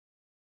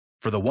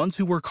For the ones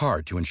who work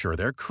hard to ensure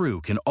their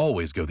crew can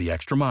always go the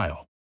extra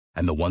mile,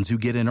 and the ones who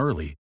get in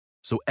early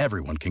so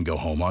everyone can go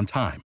home on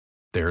time,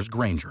 there's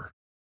Grainger,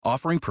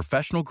 offering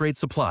professional-grade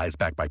supplies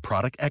backed by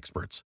product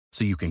experts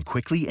so you can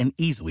quickly and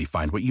easily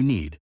find what you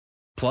need.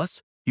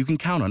 Plus, you can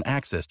count on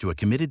access to a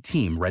committed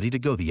team ready to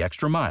go the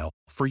extra mile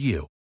for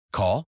you.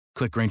 Call,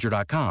 click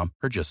Grainger.com,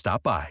 or just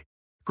stop by.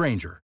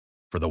 Grainger,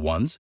 for the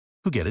ones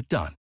who get it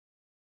done.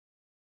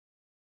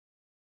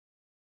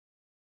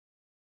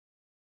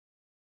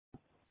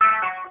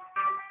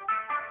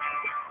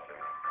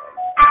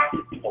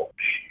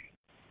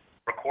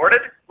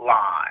 Recorded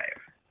live.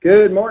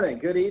 Good morning,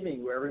 good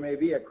evening, wherever you may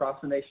be across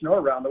the nation or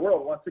around the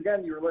world. Once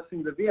again, you are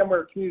listening to the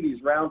VMware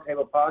Communities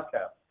Roundtable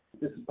Podcast.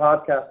 This is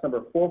podcast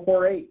number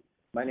 448.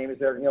 My name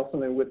is Eric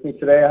Nielsen, and with me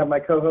today I have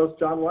my co-host,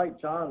 John White.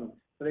 John,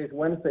 today's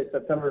Wednesday,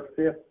 September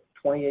 5th,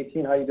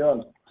 2018. How you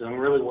doing? Doing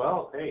really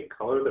well. Hey,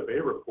 Color of the Bay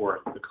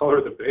report. The color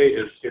of the Bay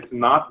is, it's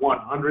not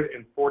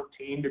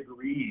 114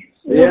 degrees.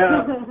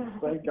 Yeah,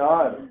 thank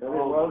God.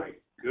 Oh, my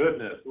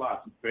goodness, Las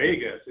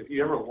Vegas. If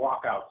you ever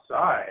walk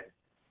outside.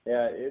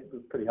 Yeah, it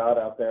was pretty hot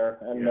out there.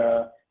 And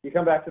you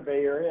come back to the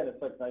Bay Area, and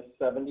it's like nice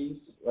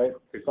 70s, right?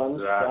 The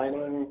sun's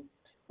shining.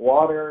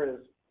 Water is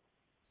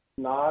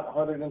not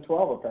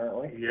 112,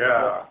 apparently.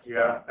 Yeah.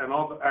 And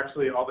all the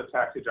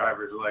taxi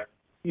drivers are like,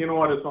 you know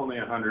what, it's only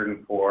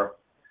 104.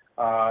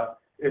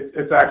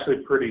 It's actually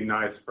pretty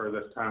nice for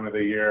this time of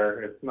the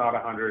year. It's not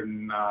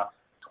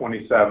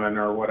 127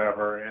 or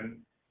whatever.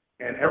 And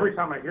every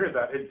time I hear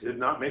that, it did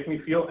not make me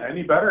feel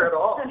any better at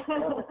all.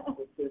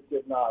 It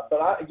did not.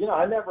 But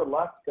I never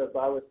left because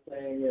I was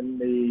staying in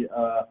the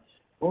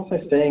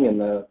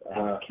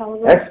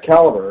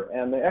Excalibur,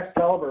 and the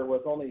Excalibur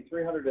was only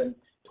 $322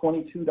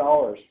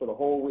 for the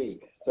whole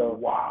week. So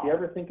wow. If you're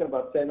ever thinking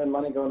about saving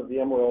money going to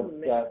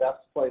VMworld, yeah, that's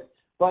the place.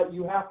 But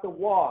you have to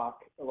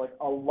walk like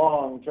a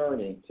long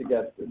journey to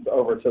get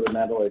over to the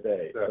Mandalay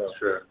Bay. That's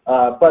true.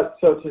 But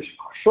to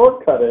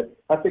shortcut it,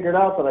 I figured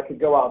out that I could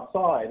go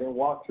outside and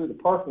walk through the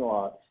parking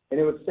lot, and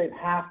it would save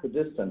half the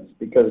distance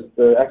because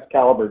the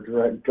Excalibur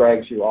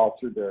drags you all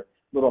through their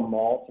little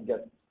mall to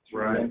get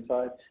through the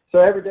inside. So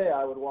every day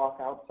I would walk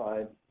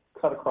outside,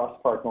 cut across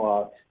the parking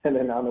lot, and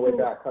then on the way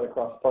back, cut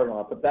across the parking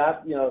lot. But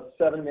that,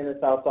 7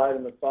 minutes outside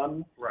in the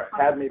sun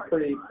had me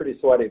pretty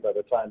sweaty by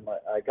the time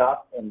I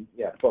got, and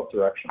both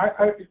directions.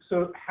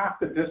 So half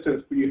the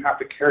distance, but you have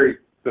to carry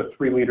the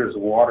 3 liters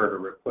of water to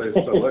replace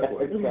the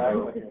liquid.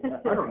 Exactly.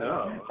 I don't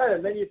know.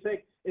 And then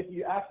if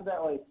you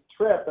accidentally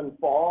trip and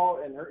fall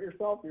and hurt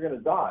yourself, you're going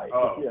to die.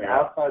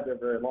 Outside they're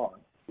very long.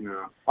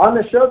 Yeah. On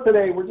the show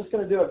today, we're just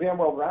going to do a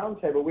VMworld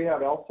roundtable. We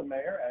have Elsa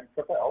Mayer and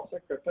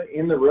Elsa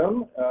in the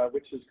room,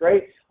 which is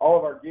great. All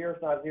of our gear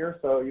is not here,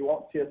 so you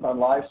won't see us on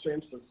live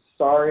stream. So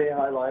sorry,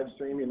 hi live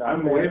stream.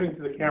 I'm waving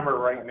to the camera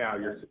right now.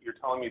 You're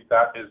telling me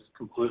that is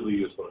completely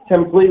useless.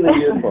 Completely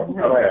useless.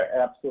 Okay. Right,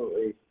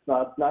 absolutely.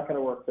 It's not going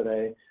to work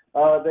today.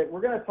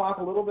 We're going to talk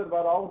a little bit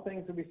about all the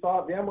things that we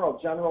saw at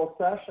VMworld: General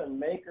Session,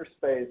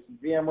 Makerspace,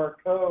 VMware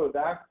Code,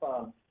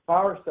 Axon,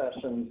 Power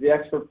Sessions, the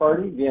Expert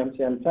Party,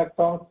 VMTM Tech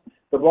Talks,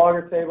 the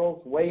Blogger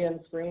Tables,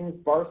 Weigh-In Screens,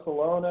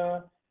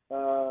 Barcelona,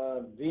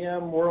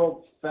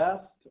 VMworld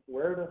Fest,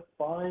 where to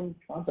find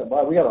content.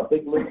 Wow, we got a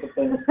big list of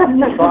things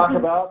to talk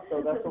about,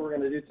 so that's what we're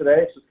going to do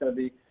today. It's just going to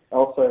be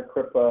Elsa,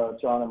 Kripa,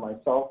 John, and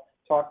myself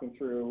talking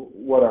through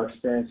what our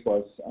experience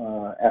was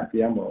at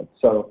VMworld.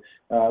 So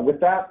with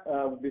that,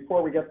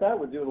 before we get that,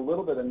 we'll do a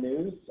little bit of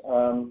news.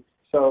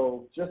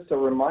 So just a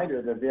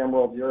reminder that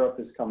VMworld Europe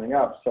is coming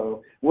up.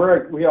 So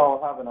we all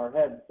have in our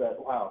heads that,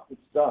 wow,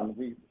 it's done.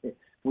 We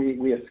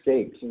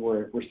escaped.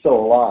 We're still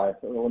alive,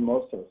 well,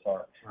 most of us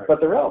are. Right. But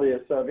the reality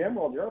is,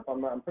 VMworld Europe,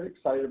 I'm pretty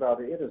excited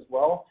about it as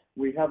well.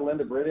 We had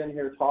Linda Britt in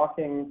here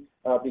talking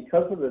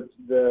because of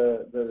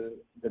the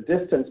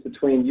distance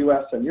between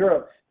U.S. and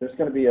Europe. There's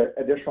going to be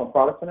additional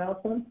product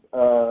announcements.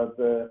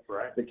 The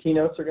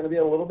keynotes are going to be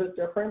a little bit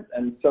different,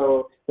 and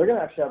so they're going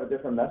to actually have a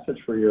different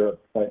message for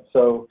Europe. Right?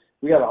 So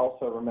we got to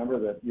also remember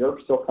that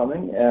Europe's still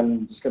coming,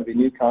 and there's going to be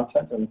new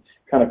content and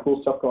kind of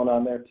cool stuff going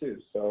on there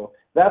too. So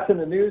that's in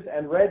the news,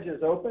 and Reg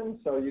is open,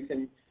 so you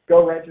can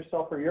go reg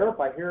yourself for Europe.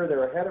 I hear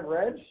they're ahead of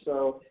Reg,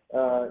 so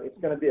it's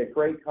going to be a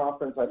great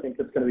conference. I think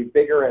it's going to be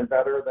bigger and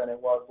better than it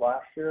was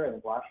last year,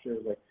 and last year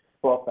was like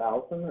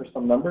 12,000 or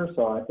some number,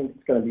 so I think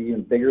it's going to be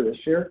even bigger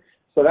this year.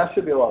 So that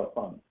should be a lot of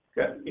fun.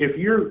 Yeah. If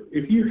you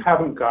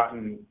haven't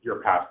gotten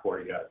your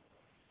passport yet,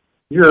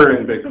 you're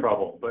in big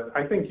trouble. But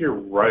I think you're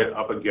right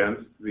up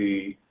against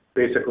the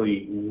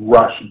basically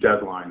rush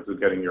deadlines of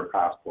getting your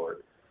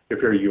passport.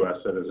 If you're a U.S.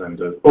 citizen,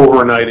 to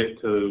overnight it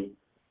to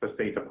the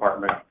State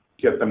Department,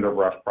 get them to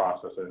rush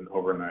process it and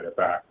overnight it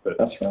back. But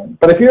that's right.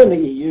 But if you're in the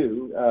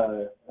EU,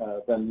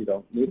 then you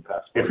don't need a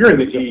passport. If you're in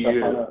the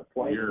EU,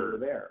 you're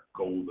there.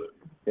 Golden.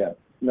 Yeah,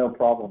 no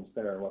problems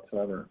there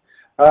whatsoever.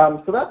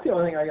 So that's the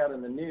only thing I got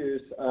in the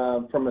news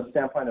from a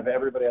standpoint of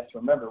everybody has to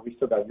remember. We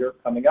still got Europe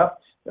coming up.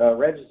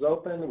 Reg is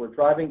open. We're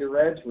driving to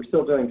Reg. We're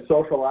still doing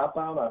social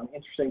outbound on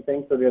interesting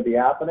things that are going to be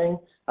happening.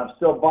 I'm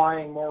still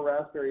buying more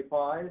Raspberry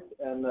Pis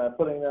and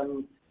putting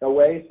them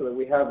away so that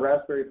we have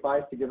Raspberry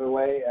Pis to give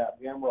away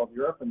at VMworld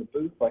Europe in the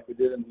booth like we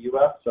did in the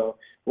U.S. So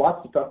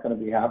lots of stuff going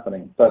to be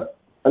happening. But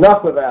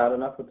enough with that,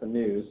 enough with the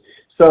news.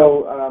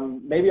 So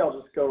maybe I'll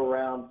just go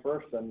around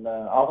first, and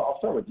I'll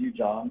start with you,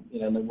 John,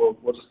 and then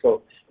we'll just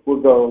go. We'll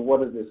go.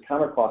 What is this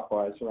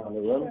counterclockwise around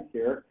the room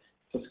here?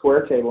 It's a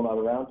square table, not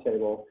a round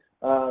table.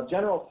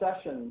 General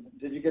session.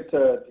 Did you get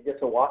to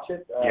watch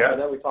it? Yeah. I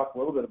know we talked a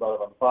little bit about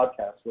it on the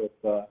podcast with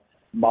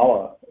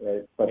Mala,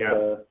 right? But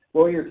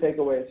what were your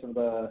takeaways from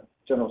the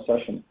general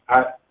session?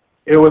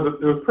 It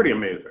was pretty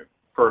amazing.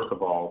 First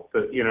of all,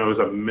 it was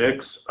a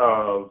mix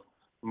of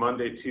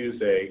Monday,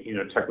 Tuesday,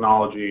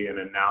 technology and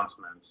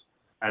announcements,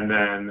 and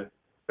then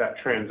that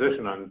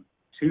transition on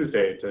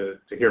Tuesday to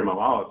hear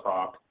Malala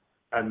talk,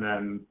 and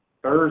then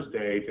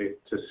Thursday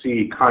to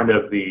see kind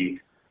of the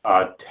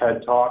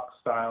TED Talk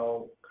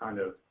style kind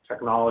of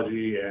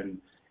technology and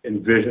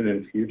vision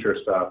and future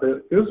stuff.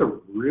 It was a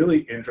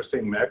really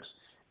interesting mix.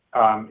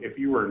 If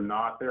you were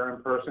not there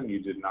in person, you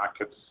did not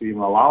get to see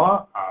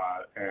Malala,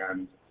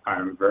 and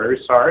I'm very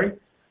sorry.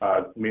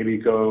 Maybe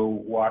go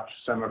watch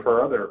some of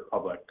her other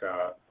public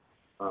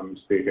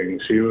speaking.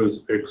 She was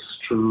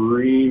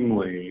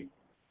extremely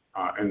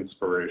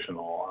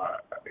inspirational.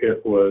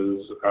 It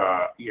was,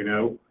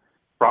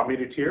 brought me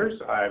to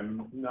tears.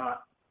 I'm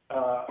not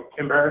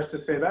embarrassed to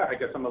say that. I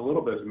guess I'm a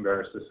little bit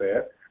embarrassed to say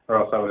it, or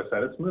else I would have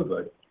said it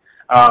smoothly.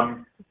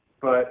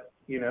 But,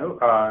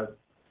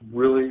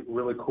 really,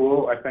 really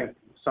cool. I think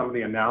some of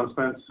the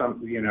announcements,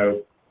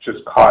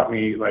 just caught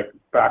me like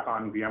back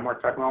on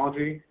VMware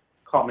technology,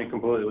 caught me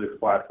completely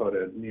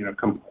flat-footed,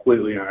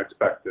 completely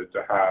unexpected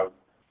to have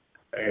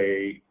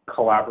a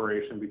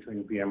collaboration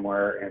between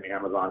VMware and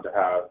Amazon to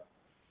have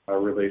a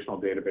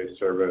relational database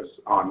service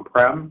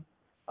on-prem.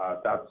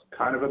 That's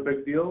kind of a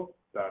big deal.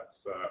 That's,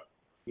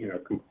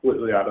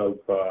 completely out of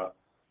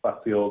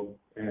left field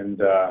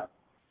and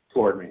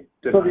floored me.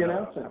 So the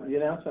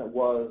announcement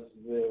was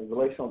the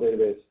relational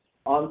database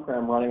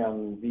on-prem running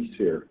on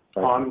vSphere.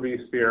 Right? On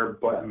vSphere,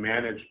 but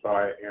managed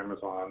by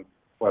Amazon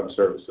Web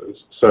Services.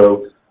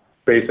 So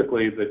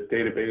basically the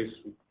database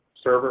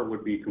server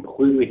would be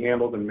completely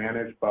handled and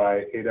managed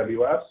by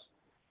AWS,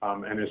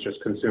 and it's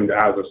just consumed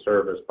as a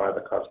service by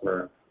the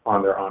customer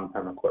on their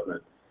on-prem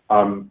equipment.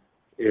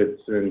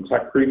 It's in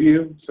tech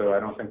preview, so I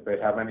don't think they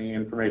have any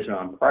information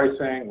on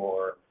pricing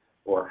or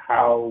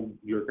how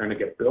you're going to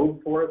get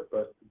billed for it,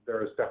 but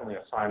there is definitely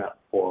a sign up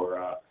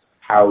for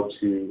how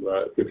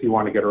to, if you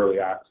want to get early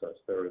access,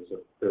 there is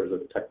a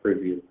tech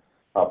preview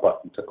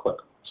button to click.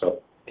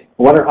 So I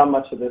wonder how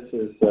much of this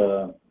is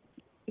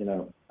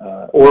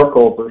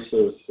Oracle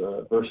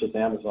versus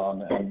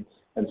Amazon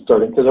and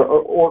starting, because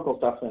Oracle's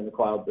definitely in the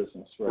cloud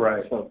business,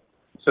 right?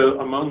 So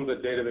among the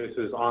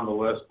databases on the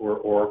list were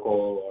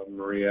Oracle,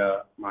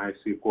 Maria,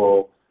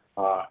 MySQL,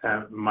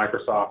 and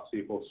Microsoft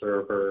SQL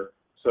Server.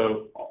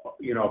 So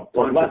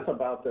less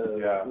about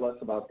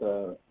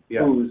the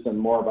who's and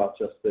more about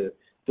just the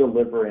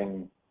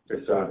delivering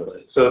the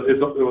service. So it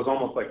was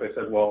almost like they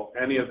said, well,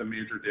 any of the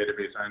major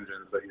database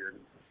engines that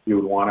you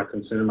would want to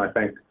consume. I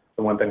think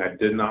the one thing I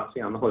did not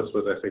see on the list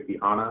was SAP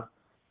HANA,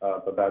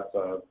 but that's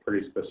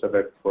pretty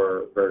specific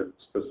for very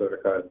specific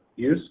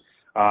use.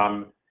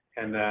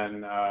 And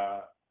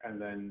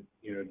then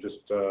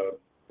just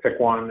pick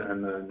one,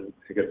 and then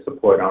it gets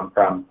deployed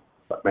on-prem,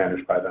 but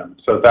managed by them.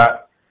 So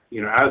that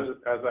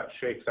as that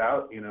shakes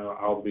out,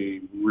 I'll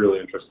be really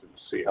interested to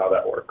see how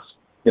that works.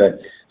 Yeah.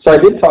 So I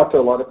did talk to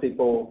a lot of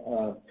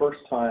people, first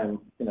time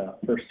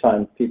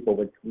people.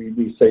 Like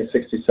we say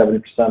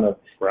 60-70% of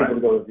people who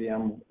go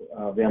to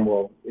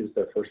VMworld is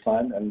their first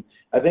time, and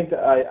I think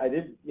that I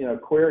did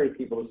query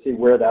people to see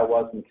where that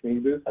was in the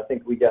community booth. I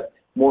think we get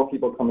more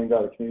people coming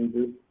to the community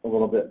booth a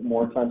little bit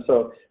more time.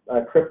 So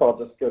Kripp, I'll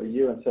just go to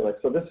you and say,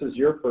 so this is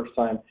your first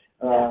time.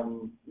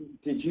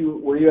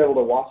 Were you able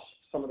to watch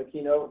some of the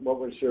keynote? What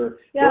was your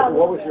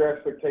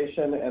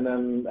expectation, and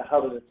then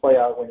how did it play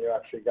out when you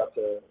actually got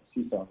to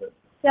see some of it?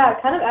 Yeah,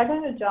 kind of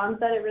echoing what John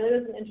said, it really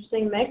was an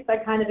interesting mix. I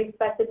kind of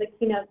expected the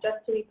keynote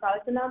just to be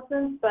product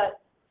announcements, but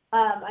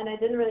and I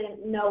didn't really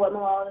know what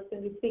Malala was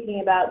going to be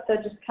speaking about. So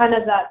just kind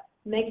of that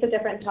mix of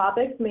different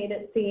topics made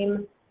it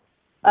seem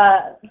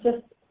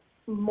just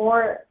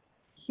more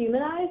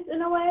humanized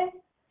in a way,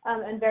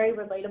 and very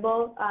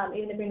relatable,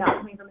 even if you're not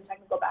coming from a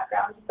technical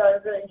background. So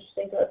it was really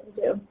interesting to listen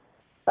to.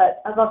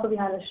 But I was also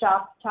behind the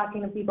shop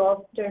talking to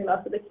people during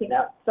most of the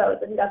keynote, so I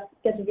didn't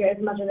get to hear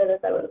as much of it as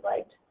I would have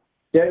liked.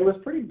 Yeah, it was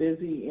pretty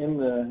busy in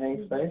the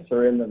hang space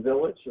or in the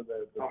village.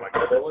 The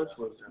village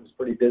was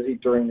pretty busy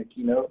during the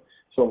keynote,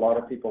 so a lot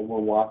of people were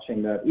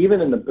watching that.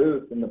 Even in the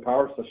booth, in the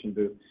power session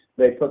booth,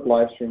 they put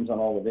live streams on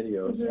all the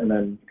videos, and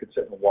then you could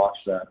sit and watch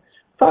that.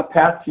 I thought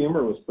Pat's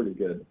humor was pretty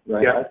good,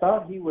 right? Yeah. I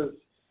thought he was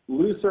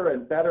looser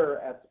and better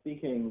at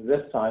speaking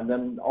this time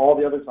than all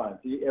the other times.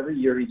 Every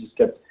year he just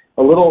gets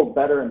a little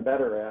better and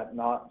better at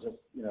not just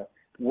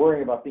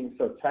worrying about being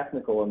so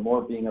technical and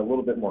more being a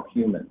little bit more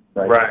human,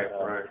 right? Right.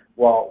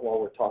 While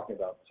we're talking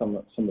about some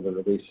of the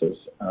releases.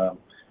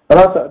 But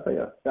also,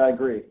 I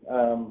agree.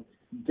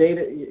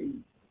 Data.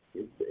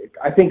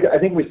 I think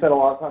we spent a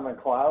lot of time on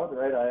cloud,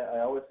 right?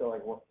 I always feel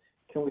like, well,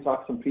 can we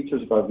talk some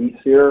features about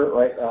vSphere,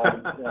 right?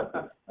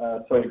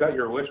 So you got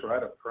your wish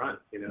right up front,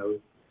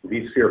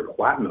 vSphere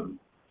Platinum.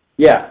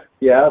 Yeah,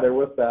 there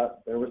was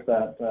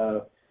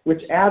that.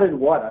 Which added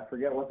what? I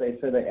forget what they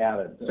said they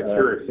added.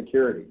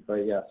 Security,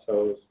 right? Yeah.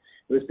 So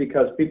it was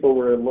because people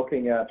were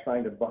looking at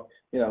trying to,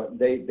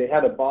 they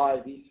had to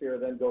buy vSphere,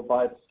 then go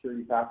buy the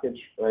security package,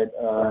 right?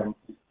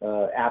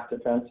 App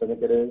Defense, I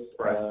think it is.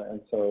 Right.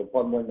 And so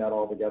bundling that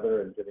all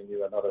together and giving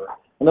you another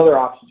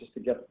option just to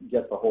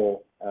get the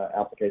whole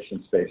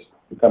application space,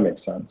 if that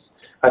makes sense.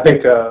 I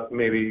think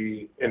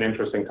maybe an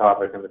interesting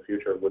topic in the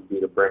future would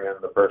be to bring in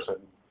the person,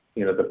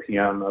 the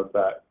PM of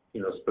that,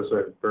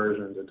 specific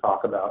version to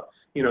talk about,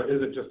 is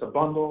it just a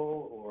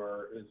bundle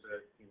or is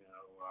it,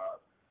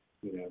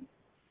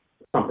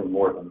 something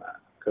more than that?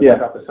 Because I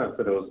got the sense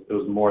that it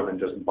was more than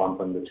just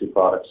bundling the two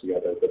products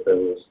together, that there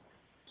was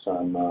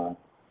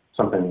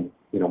something,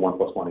 1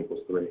 + 1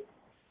 = 3.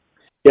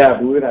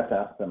 Yeah, we would have to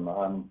ask them.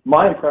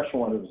 My impression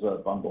was it was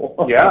a bundle.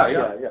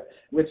 Yeah.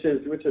 Which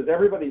is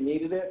everybody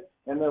needed it,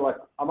 and they're like,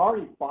 I'm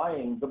already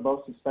buying the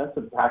most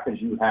expensive package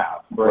you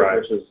have, right?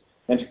 Which is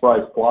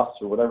Enterprise Plus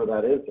or whatever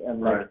that is,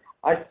 and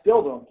I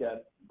still don't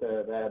get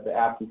the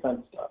App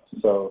Defense stuff.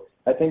 So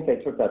I think they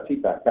took that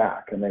feedback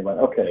back, and they went,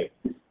 okay,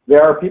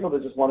 there are people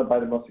that just want to buy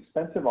the most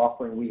expensive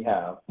offering we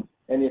have,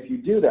 and if you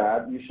do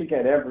that, you should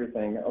get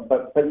everything,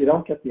 but you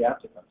don't get the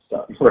App Defense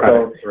stuff.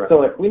 So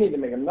like we need to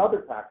make another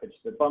package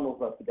that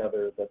bundles us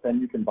together, that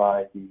then you can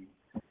buy the,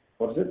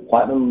 what is it,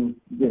 Platinum,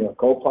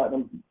 Gold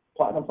Platinum.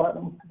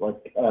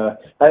 Like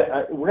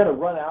we're going to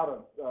run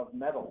out of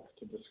metals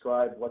to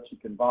describe what you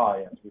can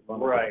buy as we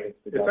bundle it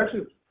together. It's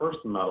actually the first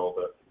metal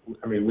that,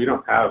 we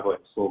don't have like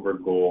silver,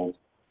 gold,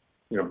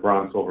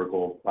 bronze, silver,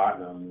 gold,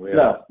 platinum. We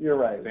have you're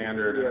right.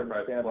 Standard,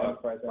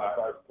 Enterprise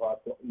Plus.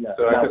 Yeah,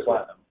 so I guess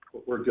platinum.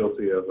 We're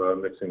guilty of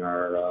mixing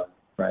our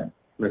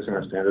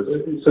standards.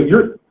 So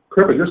you're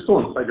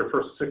still inside your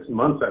first 6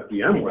 months at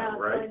VMworld,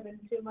 right? It's only been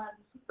 2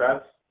 months.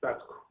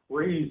 That's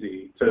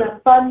crazy to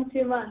fun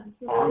 2 months.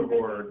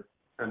 onboard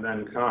and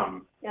then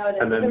come. No, it is.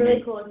 It's a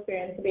really cool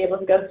experience to be able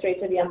to go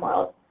straight to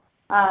VMworld.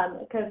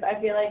 Because I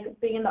feel like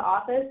being in the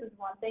office is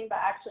one thing, but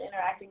actually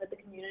interacting with the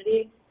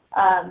community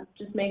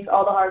just makes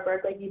all the hard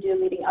work like you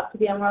do leading up to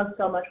VMworld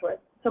so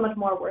much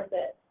more worth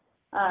it.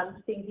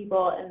 Seeing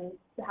people and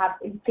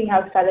seeing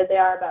how excited they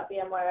are about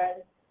VMware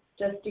and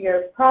just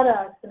your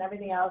products and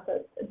everything else,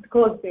 it's a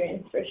cool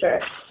experience for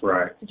sure.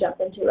 Right. To jump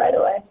into right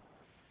away.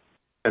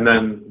 And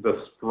then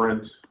the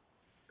sprint,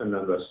 and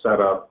then the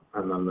setup,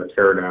 and then the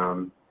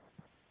teardown.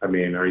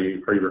 Are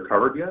you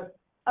recovered yet?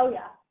 Oh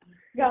yeah.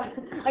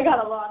 I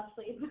got a lot of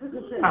sleep.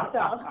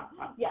 So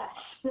yes.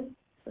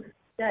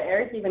 Yeah,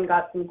 Eric even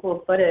got some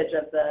cool footage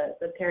of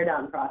the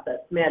teardown process.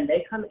 Man,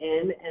 they come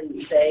in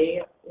and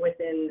they,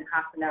 within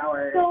half an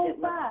hour, it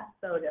looks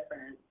so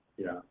different.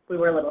 Yeah. We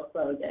were a little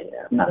slow getting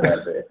out of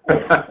our booth.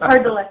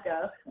 Hard to let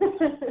go.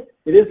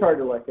 It is hard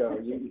to let go.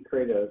 You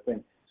create a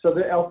thing. So,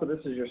 Elsa, this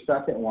is your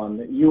second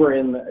one. You were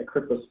in a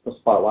crypto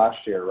spot last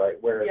year, right?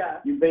 Where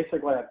you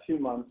basically had 2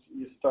 months.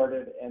 You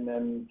started, and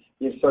then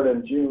you started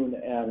in June,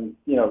 and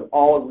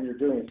all of what you're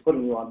doing is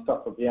putting you on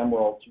stuff for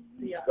VMworld.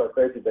 You go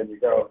crazy, then you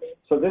go.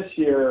 So this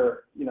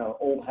year,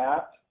 old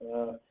hat.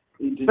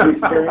 Did you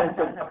experience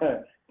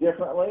it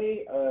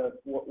differently?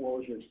 What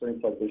was your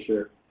experience like this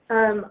year?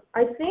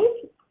 I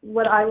think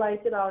what I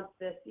liked about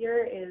this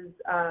year is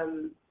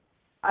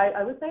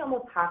I would say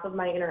almost half of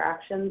my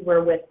interactions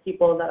were with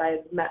people that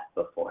I've met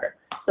before.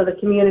 So the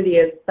community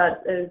is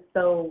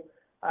so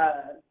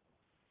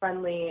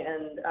friendly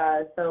and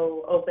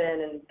so open,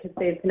 and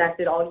they've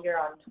connected all year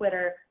on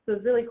Twitter. So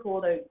it's really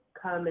cool to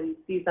come and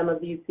see some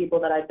of these people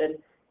that I've been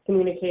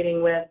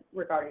communicating with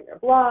regarding their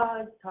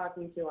blogs,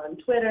 talking to on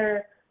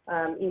Twitter,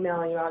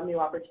 emailing about new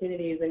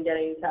opportunities, and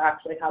getting to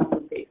actually have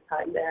some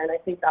FaceTime there. And I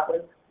think that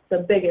was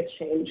the biggest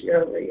change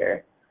year over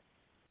year,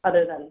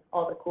 other than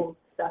all the cool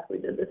stuff we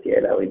did this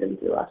year that we didn't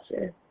do last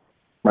year.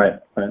 Right.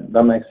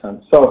 That makes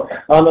sense. So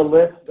on the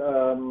list,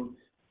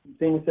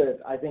 things that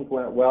I think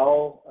went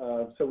well.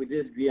 So we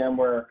did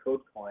VMware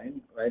CodeCoin,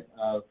 right?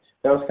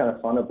 That was kind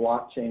of fun, a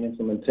blockchain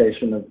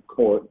implementation of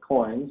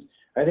coins.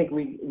 I think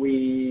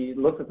we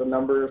looked at the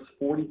numbers,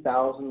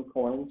 40,000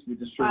 coins. We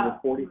distributed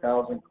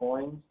 40,000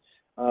 coins.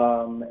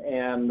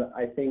 And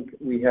I think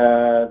we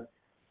had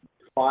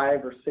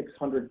 500 or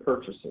 600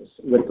 purchases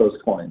with those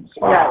coins.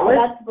 Yeah,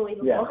 that's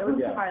believable. It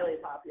was highly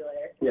popular.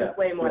 It was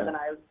way more than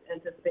I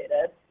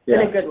anticipated,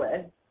 in a good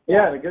way.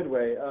 Yeah, in a good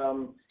way.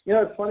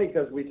 It's funny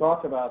because we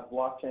talked about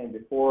blockchain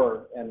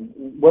before, and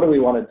what do we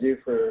want to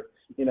do for,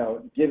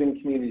 giving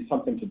communities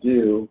something to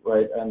do,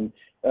 right? And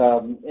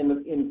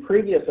in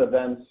previous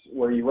events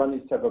where you run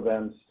these type of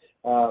events,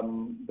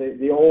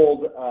 the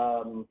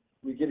old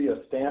we give you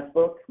a stamp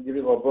book, we give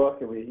you a little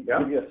book, and we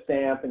give you a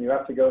stamp, and you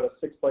have to go to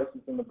 6 places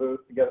in the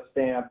booth to get a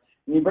stamp,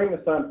 And you bring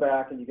the stuff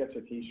back and you get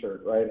your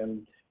T-shirt, right?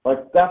 And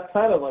like that's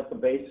kind of like the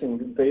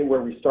basing thing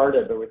where we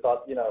started, but we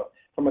thought,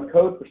 from a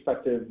code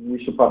perspective,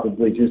 we should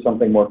probably do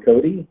something more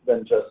codey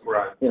than just,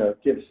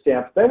 give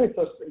stamps. Then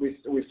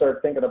we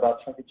started thinking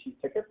about Chuck E. Cheese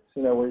tickets,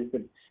 where you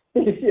could,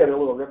 you had a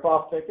little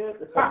rip-off ticket,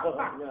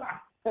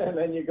 and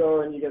then you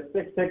go and you get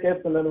 6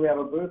 tickets, and then we have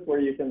a booth where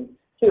you can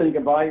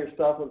buy your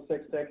stuff with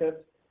 6 tickets.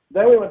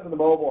 Then we went to the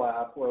mobile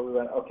app where we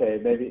went, okay,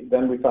 maybe.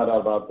 Then we found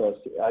out about the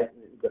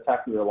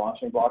fact that we were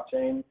launching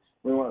blockchain.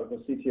 We went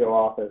with the CTO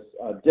office.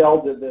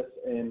 Dell did this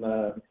in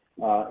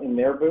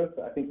their booth.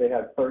 I think they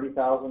had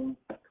 30,000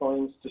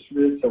 coins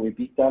distributed, so we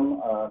beat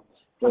them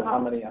with how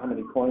many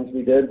coins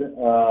we did.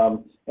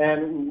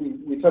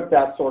 And we took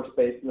that source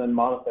base and then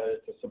modified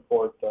it to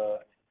support the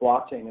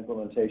blockchain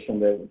implementation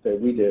that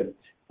we did.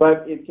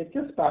 But it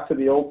gets back to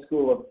the old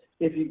school of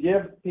if you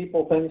give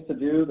people things to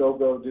do, they'll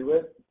go do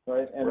it,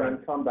 right? And then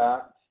come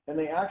back. And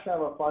they actually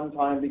have a fun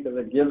time because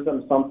it gives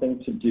them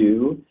something to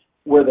do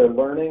where they're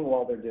learning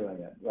while they're doing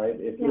it, right?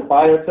 If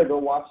I had to go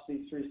watch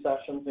these 3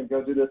 sessions and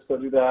go do this, go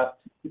do that,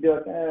 you'd be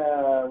like,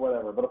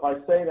 whatever. But if I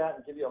say that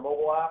and give you a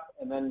mobile app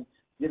and then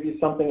give you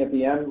something at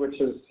the end, which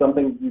is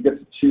something you get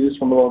to choose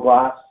from a little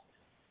glass,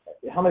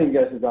 how many of you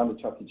guys have gone to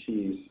Chuck E.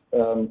 Cheese?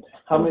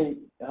 How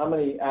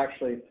many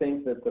actually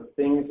think that the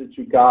things that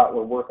you got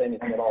were worth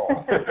anything at all?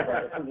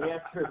 Right? And the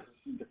answer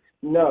is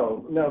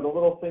no. The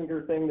little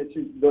finger thing that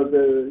the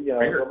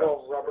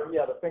little rubber,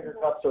 the finger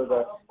cups or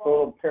the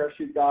little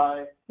parachute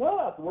guy, no,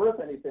 that's worth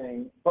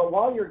anything. But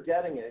while you're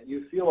getting it,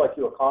 you feel like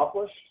you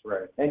accomplished,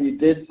 and you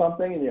did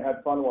something, and you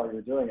had fun while you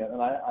were doing it.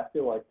 And I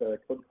feel like the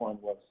CodeCoin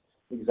was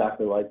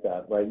exactly like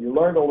that, right? You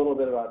learned a little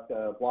bit about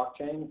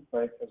blockchain,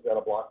 right? Because we had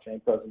a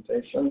blockchain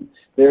presentation.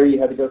 There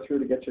you had to go through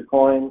to get your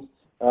coins.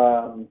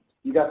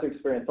 You got to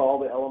experience all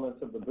the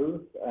elements of the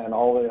booth and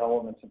all the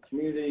elements of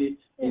community.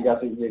 You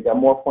got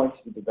more points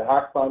to the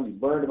hackathon. You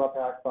learned about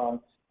the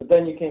hackathon. But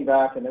then you came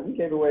back, and then we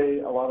gave away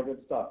a lot of good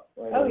stuff,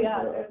 right? Oh,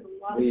 yeah.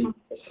 We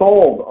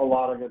sold a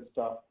lot of good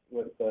stuff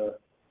with the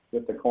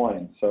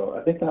coins. So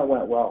I think that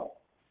went well.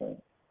 Right?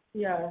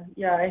 Yeah,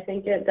 I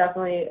think it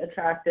definitely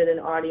attracted an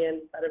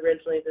audience that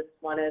originally just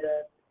wanted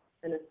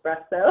an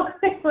espresso.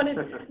 They wanted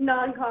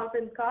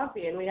non-conference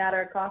coffee, and we had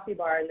our coffee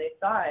bar, and they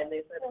saw it, and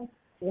they said,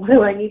 what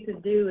do I need to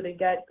do to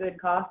get good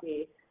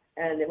coffee?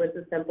 And it was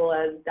as simple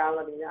as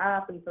downloading the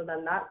app, and so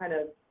then that kind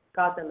of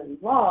got them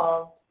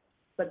involved,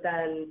 but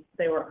then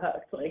they were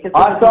hooked.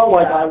 I felt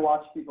like I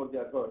watched people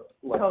get hooked.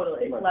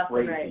 Totally, left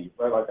and right.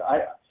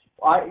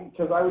 Like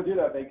because I would do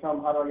that. They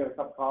come, how do I get a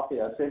cup of coffee?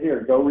 I'd say,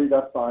 here, go read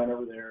that sign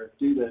over there,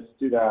 do this,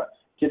 do that,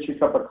 get your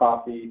cup of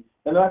coffee.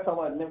 And then I felt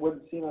like I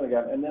wouldn't see them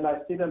again. And then I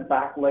see them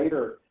back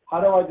later. How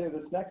do I do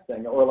this next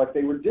thing? Or like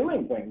they were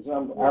doing things.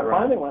 And I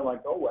finally went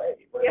like, go away.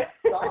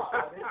 Stop.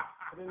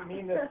 I didn't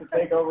mean this to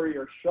take over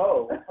your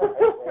show.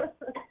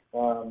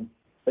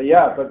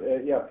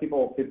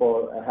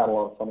 People had a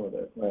lot of fun with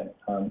it.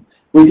 Right.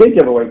 We did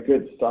give away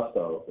good stuff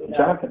though. The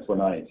jackets were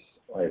nice.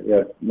 Right.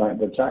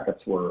 The jackets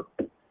were.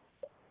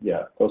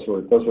 Yeah, those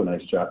were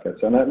nice jackets,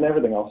 and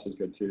everything else is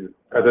good too.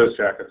 Are those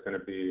jackets going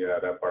to be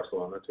at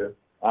Barcelona too?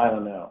 I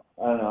don't know.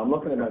 I'm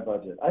looking at my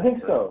budget. I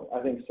think so.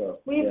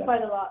 We have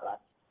quite a lot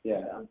left.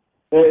 Yeah.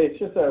 It's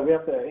just we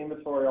have to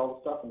inventory all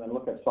the stuff and then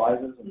look at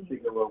sizes and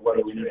figure out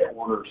whether we need to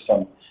order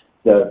some.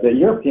 The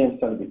Europeans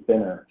tend to be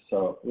thinner,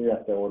 so we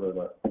have to order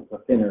the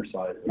thinner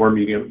sizes. More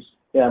mediums.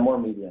 Yeah, more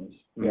mediums.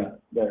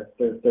 Mm-hmm. Yeah,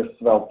 they're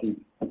svelte.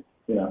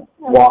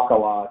 Walk a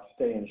lot,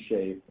 stay in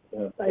shape.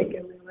 Bike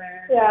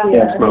everywhere. Yeah,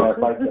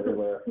 bike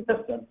everywhere.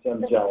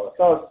 I'm jealous.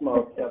 Oh,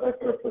 smoke. Yeah, that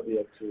could be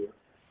it too.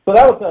 So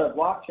that was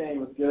blockchain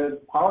was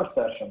good. Power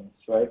sessions,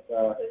 right?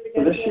 So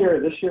this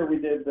year we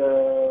did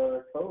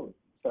code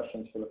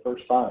sessions for the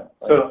first time.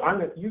 Right?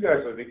 So you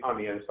guys are on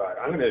the inside.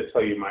 I'm going to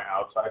tell you my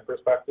outside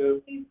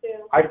perspective. Please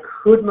do. I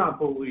could not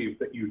believe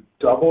that you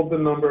doubled the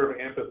number of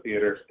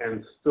amphitheaters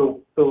and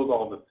still filled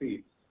all the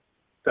seats.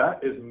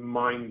 That is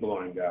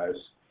mind-blowing, guys.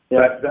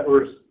 Yeah. That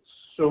was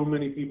so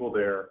many people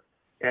there,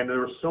 and there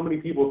were so many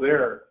people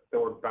there that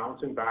were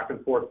bouncing back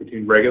and forth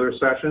between regular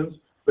sessions,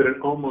 but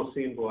it almost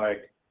seemed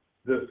like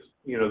this,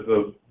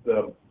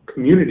 the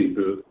community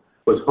booth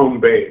was home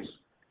base,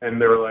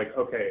 and they were like,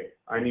 okay,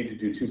 I need to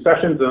do 2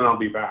 sessions, then I'll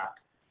be back,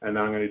 and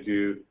then I'm going to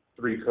do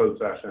 3 code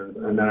sessions,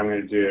 and then I'm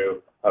going to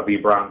do a B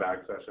brown bag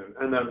session,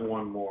 and then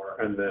 1 more,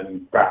 and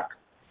then back.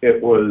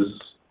 It was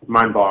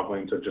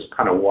mind-boggling to just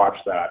kind of watch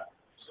that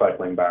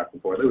cycling back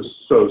and forth. It was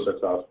so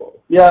successful.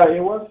 Yeah,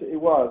 it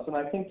was, and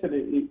I think that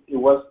it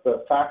was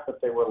the fact that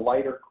they were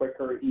lighter,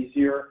 quicker,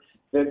 easier.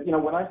 That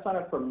when I sign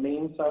up for a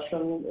main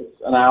session, it's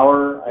an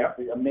hour.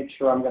 I make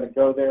sure I'm going to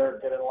go there,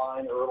 get in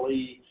line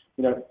early.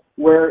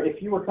 Where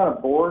if you were kind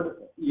of bored,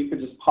 you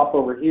could just pop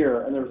over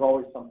here, and there's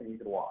always something you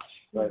could watch,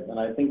 right? And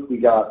I think we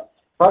got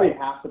probably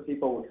half the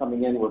people were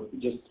coming in were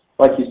just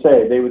like you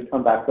say, they would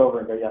come back over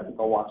and go, I think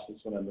I'll watch this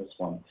one and this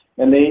one,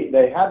 and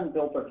they hadn't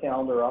built their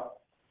calendar up.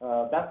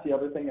 That's the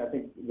other thing I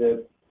think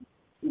that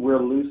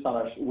we're loose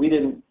on. You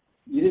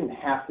didn't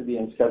have to be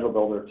in Schedule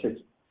Builder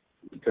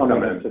come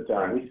in and sit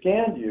down. Right. We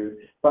scanned you,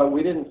 but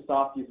we didn't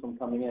stop you from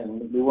coming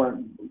in. We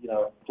weren't,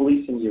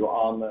 policing you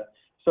on the.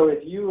 So if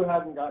you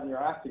hadn't gotten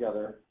your act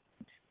together,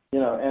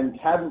 and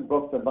hadn't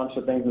booked a bunch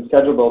of things in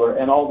Schedule Builder,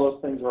 and all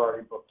those things are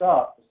already booked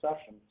up, the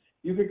session,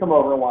 you could come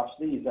over and watch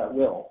these at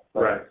will.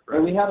 Right.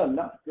 And we had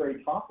enough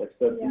great topics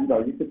that,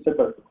 you could sit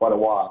there for quite a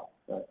while.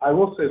 Right. I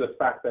will say the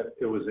fact that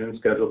it was in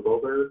Schedule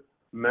Builder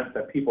meant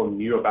that people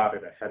knew about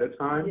it ahead of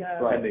time,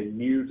 and they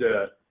knew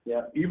to,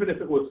 even if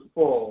it was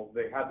full,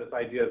 they had this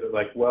idea that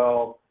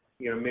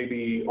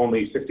maybe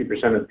only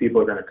 60% of the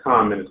people are going to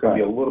come, and it's going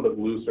to be a little bit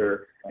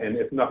looser, and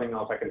if nothing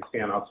else, I can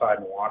stand outside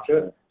and watch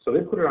it. So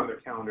they put it on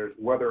their calendars,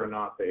 whether or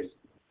not they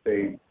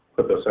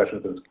put those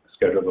sessions in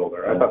Schedule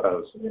Builder. I thought that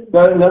was...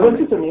 Now, this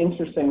is an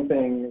interesting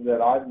thing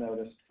that I've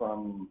noticed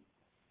from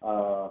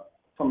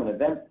an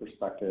event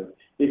perspective.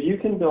 If you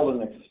can build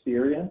an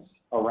experience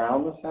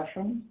around the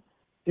session,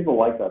 people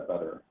like that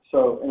better.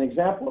 So an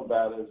example of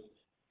that is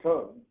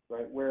code,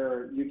 right,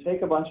 where you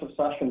take a bunch of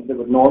sessions that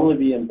would normally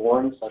be in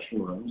boring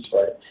session rooms,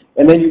 right,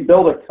 and then you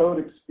build a code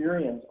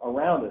experience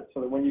around it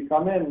so that when you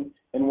come in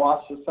and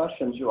watch the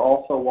sessions, you're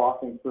also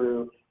walking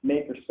through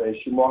Makerspace,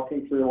 you're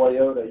walking through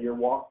Leota, you're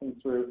walking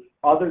through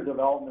other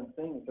development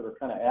things that are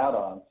kind of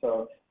add-ons.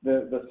 So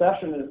the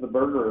session is the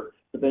burger,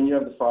 but then you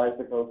have the fries,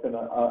 the Coke, and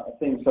a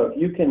thing. So if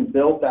you can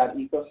build that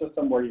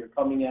ecosystem where you're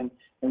coming in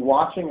and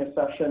watching a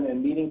session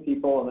and meeting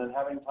people and then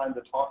having time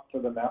to talk to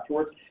them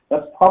afterwards,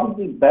 that's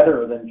probably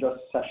better than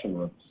just session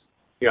rooms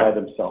by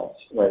themselves,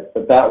 right?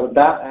 But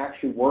that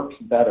actually works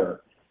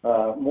better,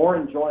 more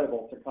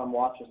enjoyable to come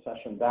watch a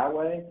session that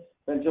way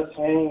than just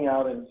hanging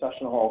out in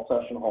session hall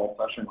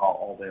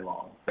all day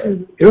long.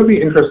 It would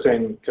be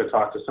interesting to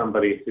talk to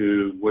somebody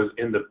who was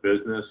in the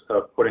business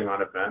of putting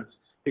on events,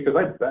 because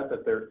I bet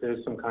that there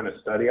is some kind of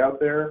study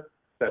out there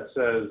that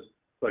says,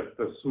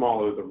 the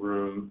smaller the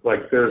room,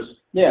 there's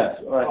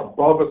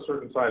above a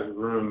certain size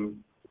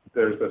room,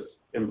 there's this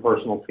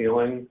impersonal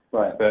feeling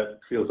that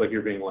feels like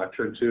you're being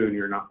lectured to and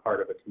you're not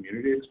part of a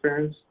community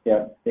experience.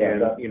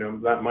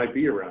 That might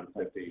be around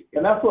 50.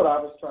 And that's what I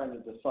was trying to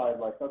decide,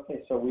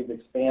 okay, so we've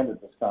expanded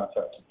this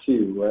concept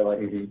to 2,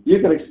 where you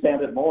could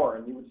expand it more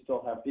and you would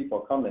still have people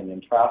coming in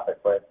traffic,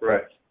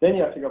 right? Then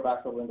you have to go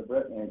back to Linda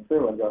Brittany and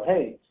crew and go,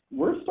 hey,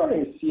 we're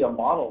starting to see a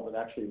model that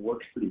actually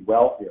works pretty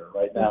well here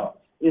right now.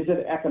 Is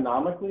it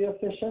economically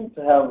efficient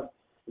to have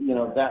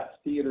that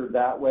theater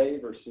that way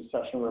versus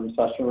session room?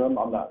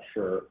 I'm not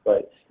sure,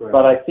 but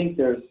I think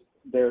there's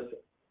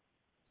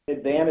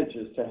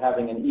advantages to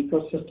having an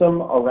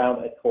ecosystem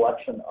around a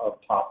collection of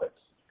topics.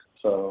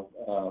 So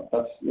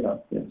that's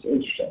it's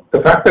interesting.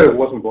 The fact that it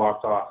wasn't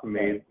blocked off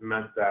meant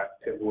that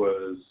it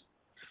was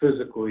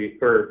visually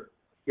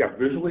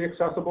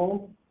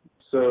accessible.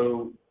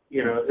 So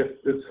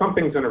if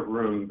something's in a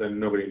room, then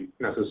nobody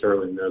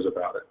necessarily knows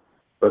about it.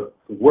 But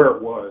where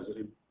it was,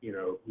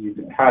 you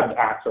had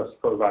access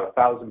to about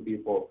 1,000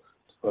 people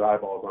to put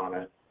eyeballs on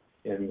it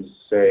and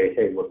say,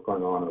 hey, what's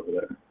going on over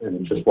there?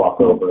 And just walk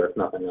over if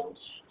nothing else.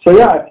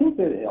 So, I think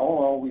that all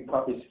in all, we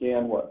probably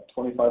scanned,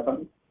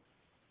 2,500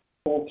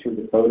 people through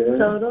the code area?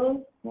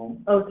 Total?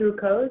 Oh, through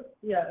code?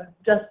 Yeah,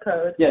 just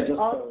code. Yeah, just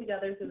all code.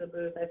 Together through the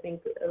booth, I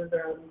think it was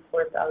around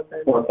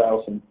 4,000.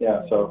 4,000,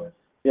 so,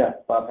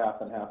 about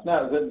half and half.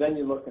 Now, then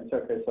you look and say,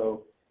 okay,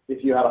 so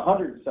if you had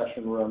 100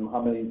 session room,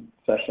 how many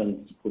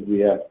sessions would we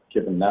have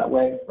given that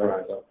way?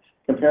 Right. So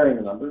comparing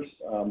the numbers.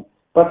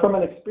 But from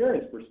an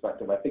experience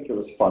perspective, I think it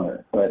was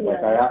funner, right?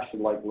 Yeah. I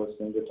actually like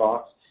listening to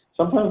talks.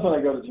 Sometimes when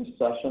I go to just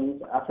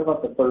sessions, after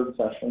about the third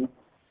session,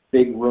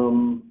 big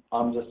room,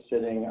 I'm just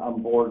sitting,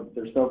 I'm bored,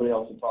 there's nobody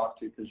else to talk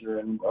to because you're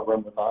in a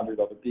room with 100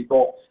 other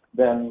people,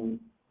 then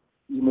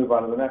you move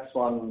on to the next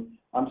one.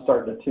 I'm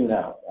starting to tune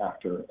out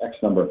after X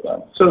number of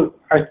them. So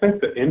I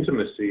think the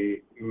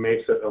intimacy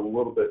makes it a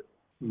little bit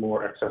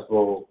more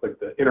accessible,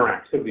 the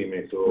interactivity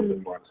makes it a little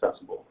bit more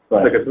accessible.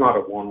 Right. It's not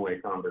a one-way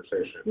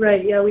conversation.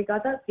 Right, we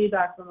got that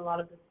feedback from a lot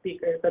of the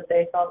speakers that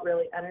they felt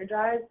really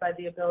energized by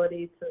the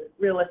ability to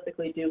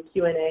realistically do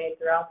Q&A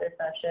throughout their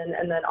session,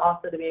 and then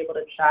also to be able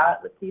to chat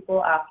with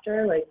people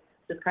after,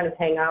 just kind of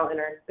hang out in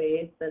our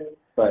space and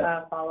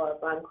follow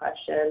up on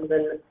questions.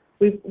 And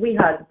we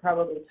had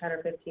probably 10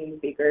 or 15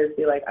 speakers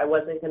be like, I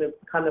wasn't going to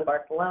come to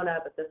Barcelona,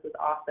 but this was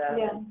awesome.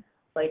 Yeah.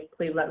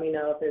 Please let me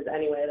know if there's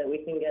any way that we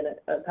can get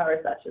a power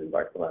session in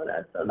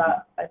Barcelona. So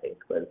that, I think,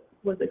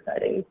 was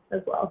exciting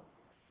as well.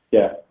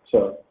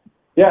 So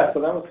that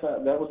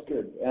was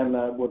good. And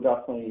we'll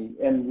definitely,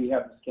 and we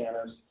have the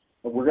scanners.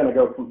 We're going to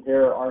go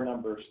compare our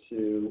numbers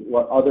to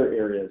what other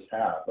areas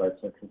have, right?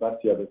 So, because that's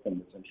the other thing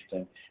that's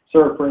interesting.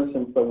 So, for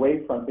instance, the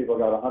Wavefront people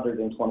got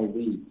 120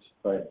 leads,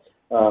 right,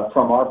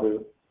 from our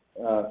booth.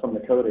 From the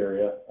code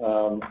area,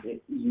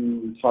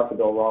 you talked to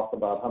Bill Roth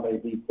about how many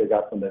leads they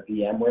got from the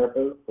VMware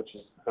booth, which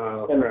is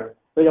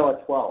they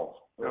got 12.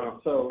 Right?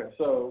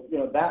 So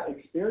that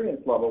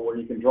experience level where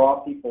you can draw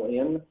people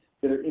in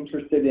that are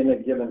interested in a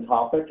given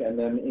topic and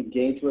then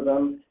engage with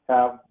them,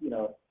 have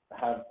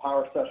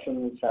power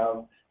sessions,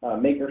 have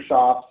maker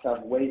shops,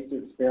 have ways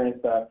to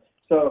experience that.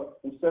 So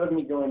instead of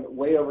me going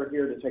way over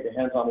here to take a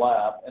hands-on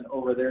lab and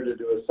over there to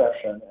do a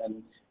session,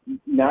 and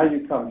now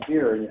you come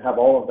here and you have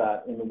all of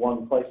that in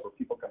one place where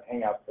people can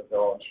hang out because they're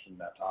all interested in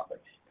that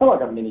topic. Kind of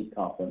like a mini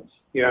conference.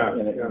 Yeah.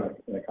 In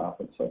a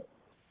conference. So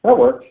that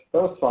worked.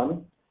 That was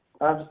fun.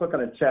 I'm just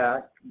looking at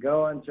Jack.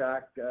 Go on,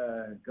 Jack.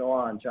 Go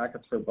on.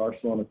 Jackets for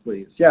Barcelona,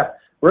 please. Yeah,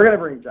 we're going to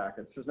bring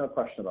jackets. There's no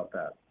question about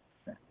that.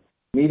 Okay.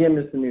 Medium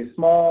is the new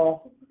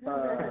small.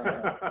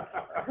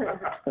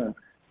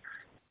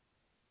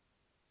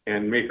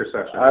 And maker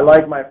session. I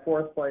like my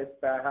 4th place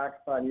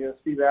hackathon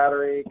USB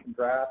battery.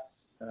 Congrats.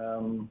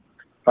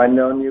 If I'd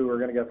known you were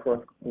going to get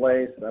 4th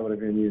place, I would have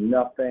given you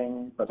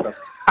nothing. But that's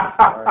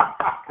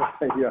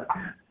yeah,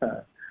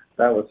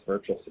 that was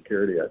virtual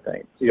security, I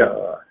think.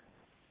 Yeah.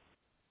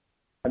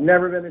 I've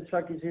never been to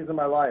Chuck E. Cheese in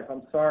my life.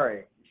 I'm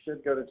sorry. You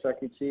should go to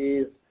Chuck E.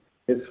 Cheese.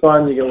 It's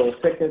fun. You get little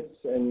tickets,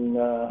 and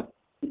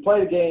you play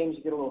the games.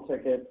 You get a little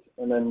ticket,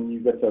 and then you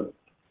get to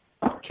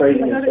trade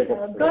in your tickets.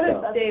 Go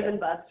to Dave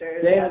and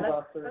Buster's. Dave and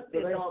Buster's. That's the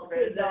adult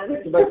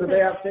version. But do they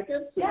have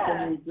tickets?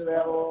 Yeah. Do they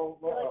have a little?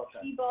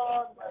 Like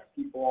T-ball.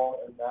 T-ball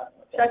and that.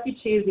 Chuck E.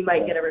 Cheese, you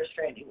might get a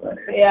restraining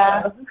order.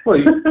 Yeah. Well,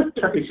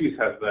 Chuck E. Cheese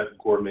has that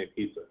gourmet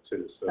pizza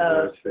too. So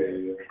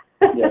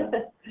yeah.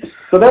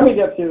 So then we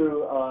get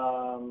to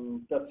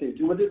let's see.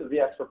 We'll do the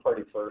VXpert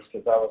party first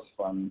because that was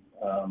fun.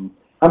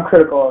 I'm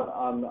critical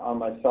on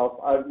myself.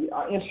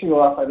 Interestingly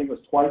enough, I think it was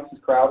twice as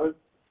crowded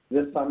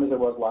this time as it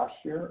was last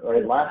year.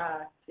 Right?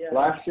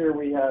 Last year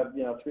we had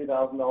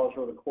 $3,000 worth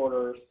of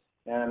quarters,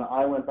 and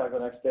I went back the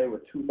next day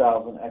with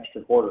 2,000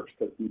 extra quarters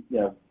because we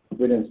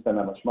didn't spend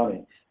that much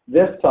money.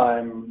 This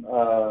time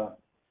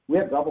we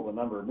had double the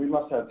number. We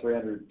must have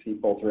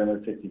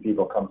 350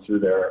 people come through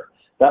there.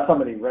 That's how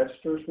many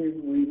registers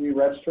we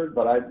registered,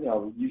 but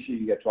usually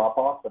you get drop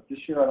off, but this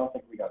year I don't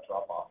think we got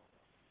drop off.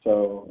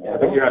 So I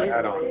think you had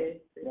add-on.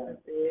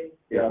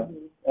 Yeah.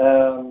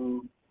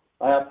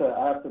 I have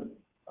to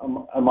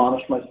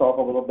admonish myself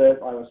a little bit.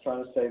 I was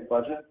trying to save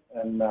budget,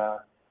 and the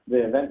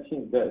event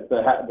team,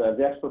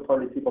 the expert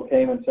party people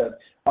came and said,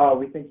 "Oh,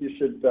 we think you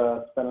should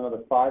spend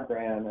another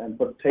 $5,000 and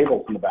put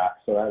tables in the back,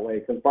 so that way,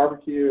 because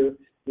barbecue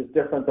is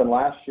different than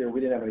last year. We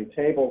didn't have any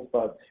tables,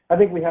 but I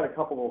think we had a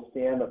couple of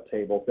stand-up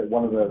tables that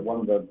one of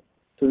the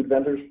food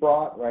vendors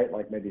brought, right?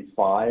 Like maybe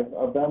 5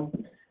 of them."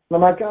 And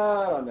I'm like,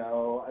 I don't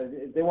know.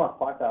 They want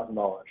 $5,000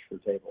 for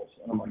tables,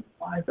 and I'm like,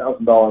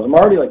 $5,000. I'm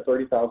already like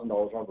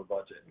 $30,000 over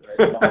budget,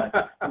 right? And I'm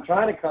like, I'm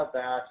trying to cut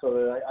back, so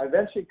that I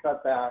eventually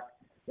cut back.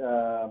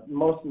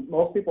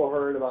 Most people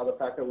heard about the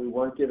fact that we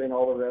weren't giving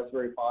all the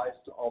Raspberry Pis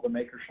to all the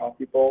maker shop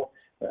people,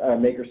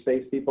 maker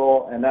space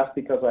people, and that's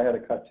because I had to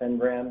cut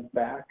 $10,000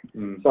 back.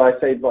 So I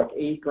saved like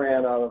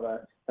 $8,000 out of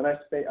that, and I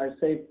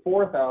saved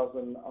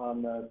 $4,000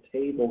 on the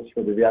tables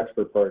for the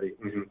expert party.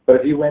 But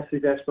if you went to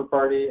the expert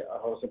party, it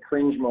was a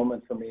cringe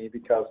moment for me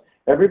because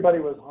everybody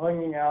was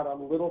hanging out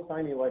on little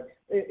tiny, like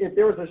if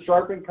there was a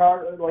sharpening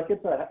car, like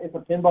it's a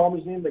pinball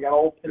museum. They got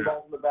old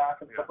pinballs in the back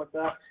and stuff like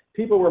that.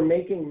 People were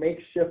making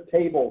makeshift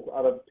tables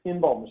out of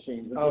pinball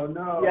machines. Oh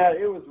no! Yeah,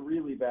 it was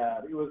really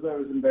bad. It was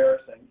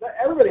embarrassing.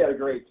 Everybody had a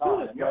great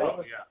time.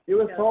 It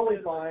was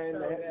totally fine.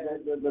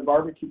 The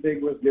barbecue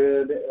pig was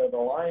good. The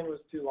line was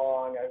too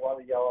long. I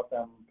wanted to yell at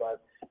them,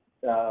 but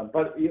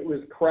it was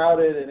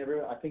crowded, and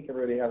I think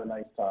everybody had a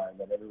nice time,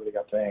 and everybody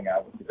got to hang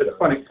out with each other. It's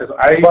funny because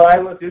I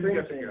didn't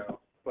get to go,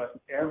 but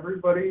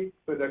everybody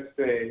the next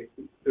day,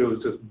 it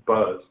was just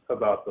buzz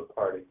about the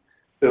party.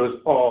 It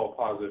was all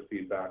positive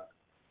feedback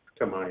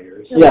to my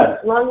ears. Yeah.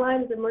 Long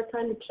lines and more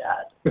time to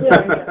chat.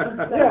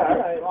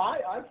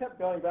 I kept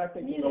going back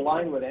thinking the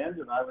line would end,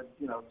 and I would,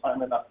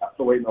 time enough have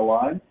to wait in the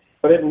line,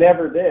 but it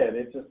never did.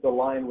 It's just the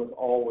line was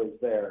always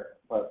there.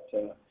 But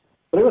it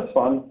was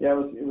fun. Yeah,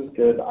 it was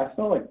good. I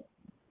smelled like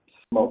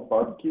smoked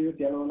barbecue at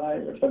the end of the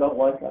night, which I don't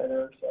like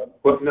either. So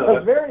I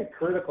was very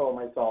critical of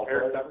myself.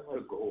 Eric, that was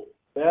the goal.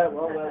 Yeah,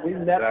 well, we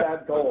met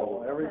that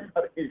goal.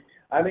 Everybody,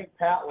 I think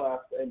Pat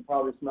left and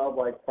probably smelled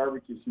like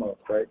barbecue smoke,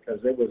 right? Because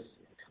it was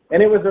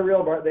a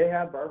real bar. They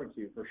had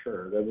barbecue for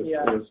sure. It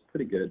was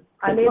pretty good.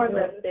 I made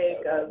the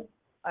mistake of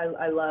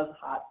I love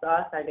hot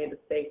sauce. I made the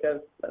mistake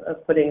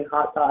of putting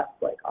hot sauce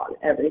like on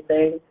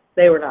everything.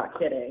 They were not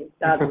kidding.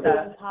 That's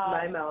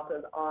my mouth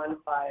was on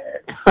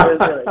fire. It was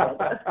really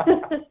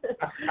good.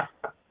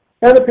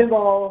 And the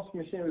pinball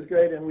machine was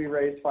great, and we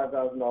raised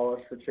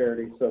 $5,000 for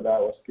charity, so that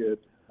was good.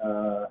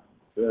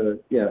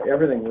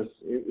 Everything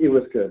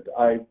was good.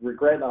 I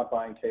regret not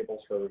buying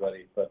tables for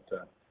everybody, but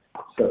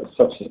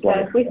such is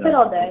life. We fit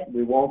all day.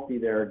 We won't be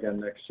there again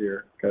next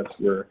year because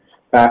we're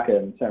back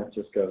in San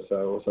Francisco, so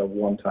it was a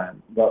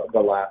one-time, the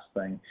last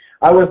thing.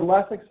 I was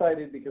less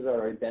excited because I'd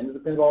already been to the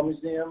Pinball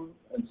Museum,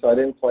 and so I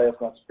didn't play as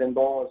much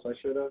pinball as I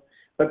should have.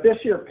 But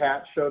this year,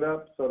 Pat showed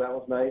up, so that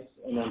was nice,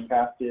 and then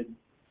Pat did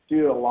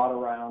do a lot of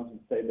rounds and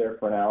stayed there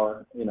for an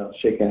hour,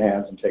 shaking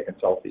hands and taking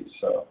selfies,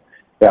 so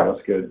that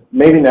was good.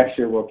 Maybe next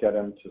year we'll get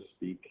him to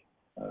speak.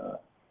 That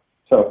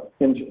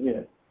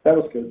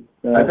was good.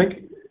 I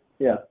think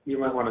you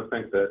might want to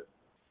think that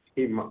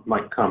he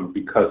might come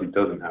because he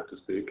doesn't have to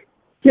speak.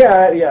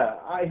 Yeah.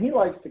 He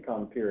likes to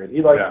come. Period.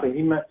 He likes Yeah.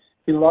 to.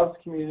 He loves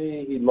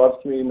community. He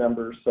loves community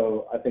members.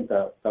 So I think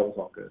that was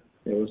all good.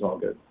 It was all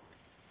good.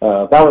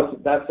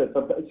 That's it.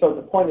 So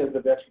the point is, the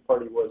extra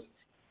party was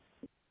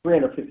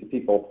 350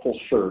 people, full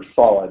sure,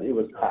 solid. It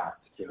was packed.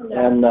 Yeah.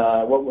 And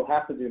what we'll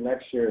have to do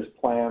next year is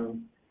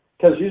plan,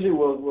 because usually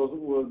we'll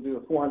do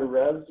a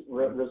 400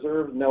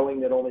 reserve, knowing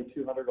that only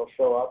 200 will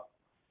show up.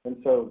 And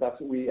so that's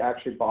we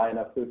actually buy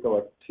enough food for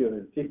like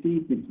 250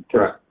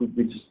 because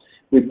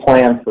we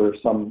plan for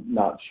some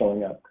not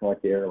showing up, kind of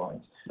like the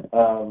airlines.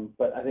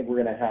 But I think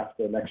we're going to have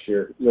to next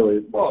year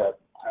really look at.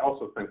 I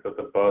also think that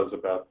the buzz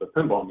about the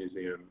pinball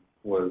museum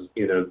was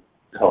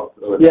helped.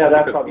 Yeah,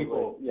 that's probably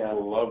people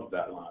loved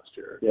that last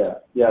year.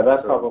 Yeah,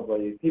 that's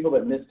probably people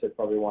that missed it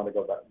probably want to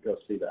go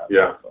see that.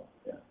 Yeah. So,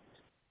 yeah.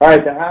 All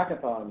right, the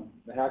hackathon.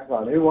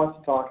 Who wants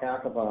to talk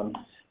hackathon?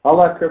 I'll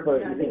let Kripa.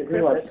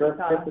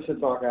 Kripa should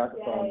talk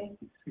hackathon.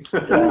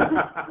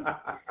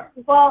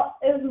 Well,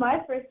 it was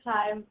my first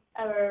time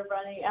ever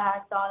running a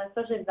hackathon,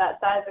 especially that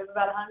size. There was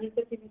about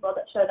 150 people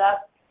that showed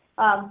up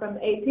from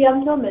 8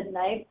 p.m. till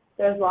midnight.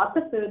 There was lots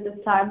of food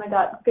this time. I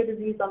got good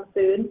reviews on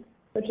food,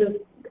 which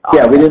is awesome.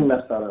 Yeah, we didn't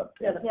mess that up.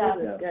 Yeah, the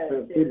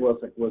food was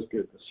good. Food was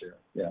good this year.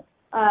 Yeah.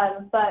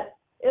 But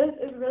it was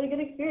a really good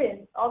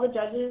experience. All the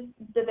judges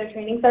did their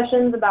training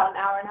sessions about an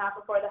hour and a half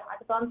before the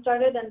hackathon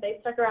started, and they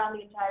stuck around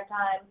the entire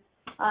time.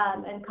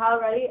 And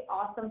Kyle Reddy,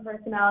 awesome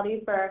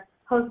personality for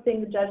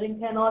hosting the judging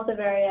panel at the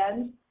very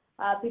end.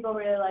 People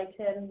really liked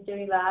him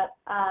doing that.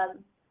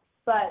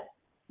 But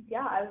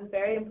yeah, I was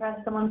very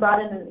impressed. Someone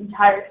brought in an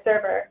entire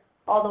server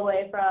all the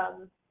way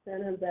from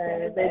San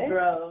Jose. They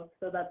drove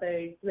so that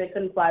they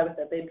couldn't fly with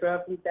it. They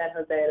drove from San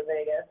Jose to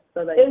Vegas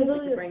so that they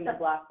could bring the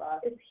black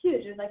box. It's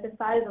huge. It's like the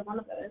size of one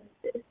of those.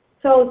 It's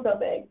so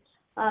big.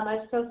 I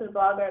just posted a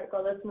blog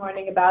article this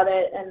morning about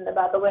it and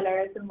about the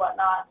winners and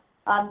whatnot.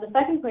 The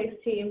second place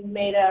team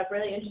made a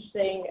really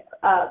interesting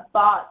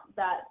bot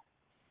that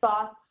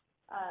spots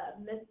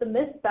the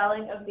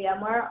misspelling of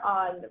VMware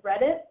on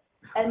Reddit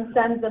and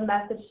sends a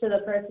message to the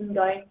person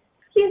going,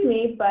 "Excuse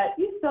me, but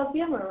you spelled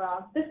VMware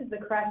wrong. This is the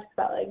correct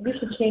spelling. You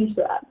should change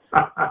that."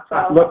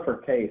 So, look for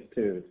case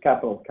too. It's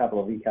capital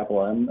V,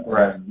 capital M,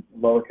 and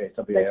lowercase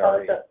W A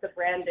R E. They call it the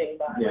branding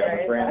bot. Yeah,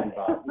 right? the branding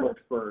bot. Look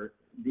for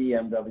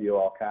DMW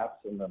all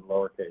caps and then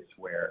lowercase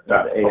where.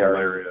 That's A-R-E.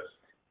 hilarious.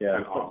 Yeah.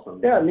 And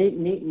awesome. Yeah,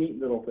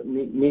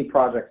 neat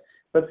project.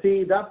 But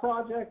see, that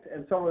project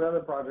and some of the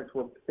other projects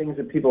were things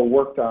that people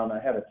worked on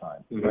ahead of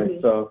time, right?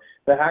 So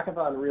the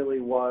hackathon really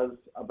was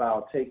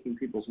about taking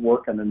people's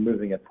work and then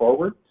moving it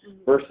forward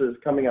versus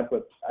coming up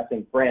with, I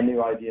think, brand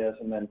new ideas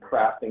and then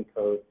crafting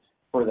code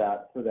for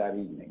that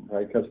evening,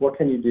 right? Because what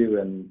can you do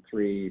in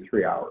three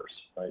hours,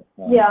 right?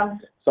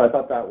 So I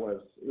thought it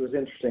was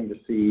interesting to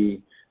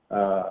see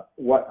how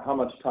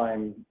much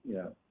time,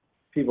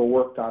 people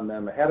worked on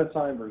them ahead of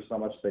time versus how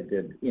much they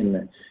did in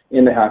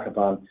the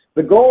hackathon.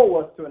 The goal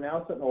was to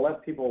announce it and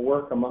let people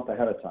work a month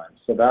ahead of time.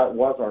 So that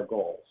was our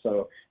goal.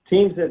 So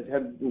teams that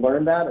had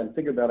learned that and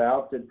figured that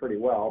out did pretty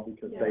well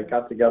because they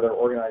got together,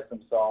 organized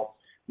themselves,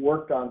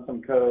 worked on some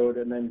code,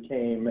 and then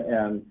came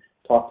and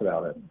talked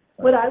about it.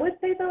 What I would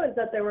say, though, is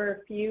that there were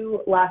a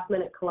few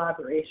last-minute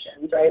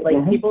collaborations, right?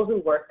 Like people who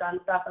worked on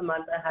stuff a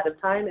month ahead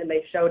of time and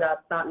they showed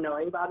up not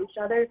knowing about each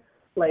other.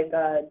 Like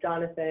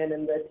Jonathan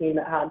and the team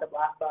that had the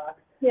black box.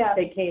 Yeah.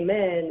 They came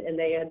in and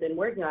they had been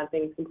working on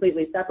things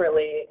completely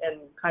separately and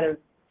kind of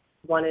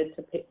wanted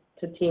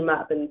to team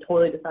up and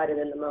totally decided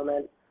in the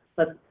moment,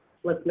 let's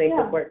make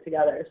this work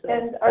together. So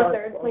and our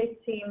third place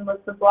team was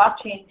the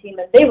blockchain team,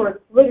 and they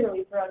were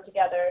literally thrown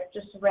together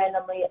just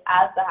randomly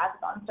as the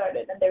hackathon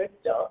started, and they were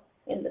still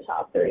in the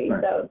top 3.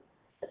 Right. So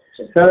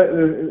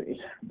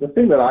the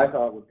thing that I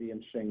thought would be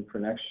interesting for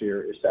next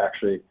year is to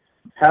actually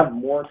have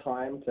more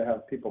time to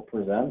have people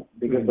present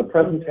because the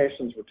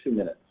presentations were 2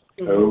 minutes.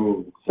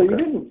 Oh, so you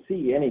didn't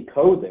see any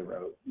code they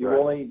wrote. You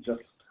only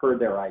just heard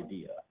their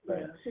idea,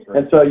 right? Yeah.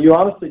 And so you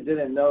honestly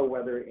didn't know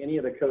whether any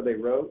of the code they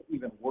wrote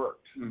even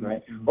worked,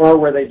 right? Or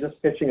were they just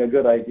pitching a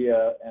good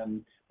idea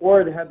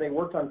or had they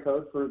worked on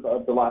code for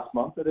the last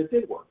month that it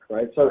did work,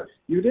 right? So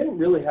you didn't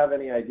really have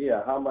any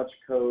idea how much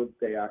code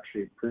they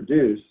actually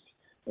produced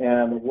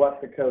and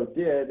what the code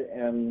did.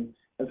 And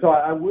so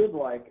I would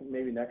like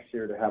maybe next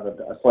year to have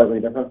a slightly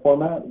different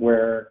format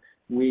where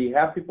we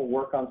have people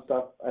work on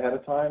stuff ahead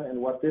of time,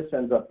 and what this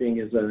ends up being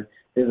is a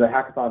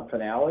hackathon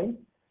finale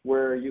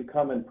where you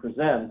come and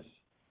present,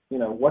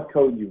 what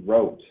code you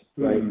wrote,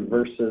 right,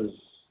 versus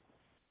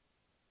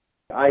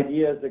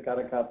ideas that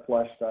got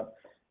fleshed up.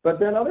 But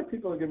then other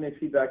people give me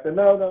feedback that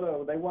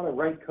no, they want to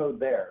write code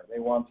there. They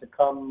want to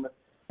come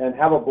and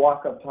have a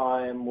block of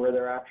time where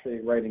they're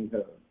actually writing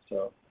code.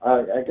 So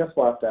I guess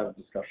we'll have to have a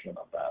discussion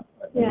about that.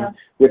 Yeah.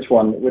 Which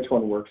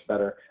one works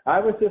better? I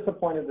was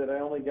disappointed that I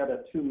only got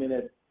a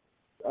 2-minute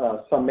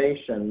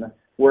summation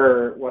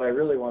where what I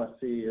really want to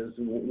see is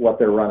what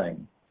they're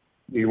running.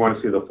 You want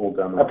to see the full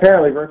demo?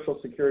 Apparently, Virtual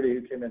Security,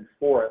 who came in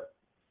 4th,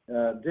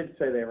 did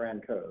say they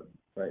ran code,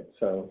 right?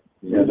 So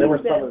there were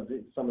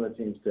some of the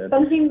teams did.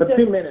 Some teams but did.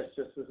 2 minutes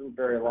just isn't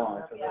very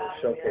long to really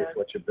showcase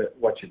what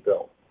you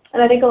built.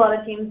 And I think a lot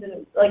of teams,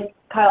 like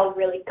Kyle,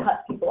 really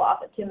cut people off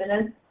at 2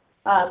 minutes,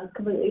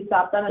 completely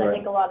stopped them. And I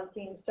think a lot of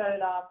teams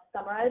started off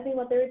summarizing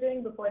what they were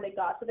doing before they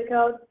got to the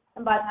code.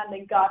 And by the time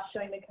they got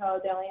showing the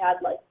code, they only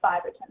had like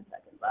 5 or 10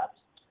 seconds left.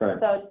 Right.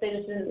 So they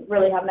just didn't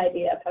really have an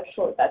idea of how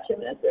short that 2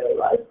 minutes really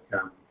was. Yeah.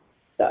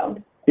 So.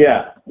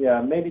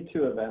 Yeah, maybe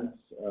 2 events.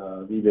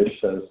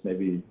 VBish says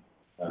maybe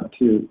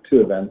two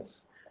events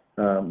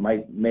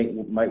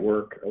might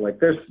work. Like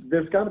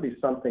there's got to be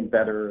something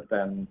better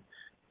than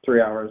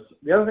 3 hours.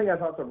 The other thing I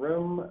thought the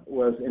room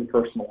was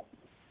impersonal.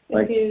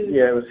 Like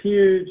yeah, it was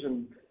huge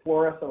and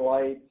fluorescent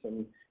lights,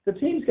 and the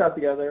teams got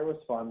together. It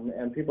was fun,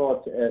 and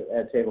people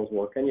at tables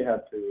work, and you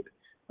had food.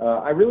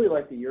 I really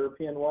like the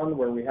European one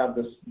where we have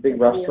this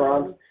big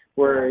restaurant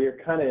where you're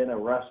kind of in a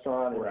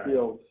restaurant. It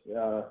feels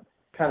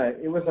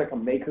it was like a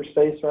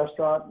makerspace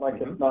restaurant. Like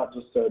it's not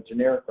just a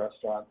generic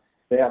restaurant.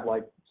 They have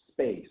like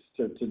space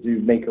to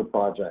do maker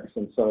projects.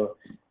 And so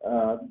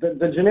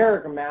the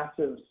generic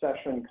massive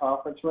session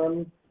conference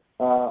room,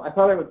 I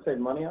thought I would save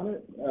money on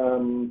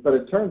it, but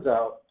it turns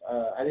out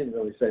I didn't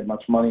really save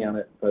much money on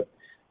it, but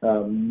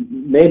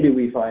maybe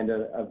we find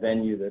a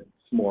venue that's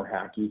more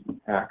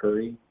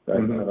hackery, but I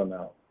don't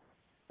know.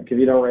 Like if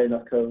you don't write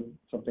enough code,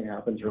 something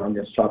happens, your arm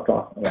gets chopped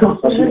off.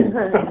 Something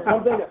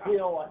to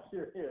feel like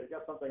you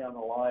got something on the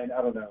line.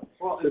 I don't know.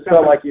 Well, it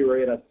felt like you were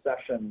in a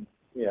session.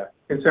 Yeah.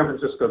 In San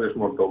Francisco, there's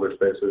more builder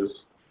spaces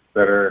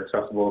that are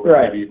accessible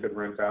that maybe you could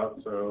rent out.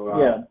 So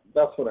yeah,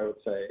 that's what I would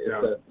say.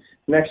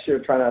 Next year,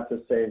 try not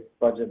to save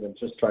budget and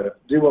just try to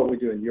do what we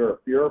do in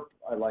Europe. Europe,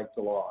 I liked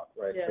a lot,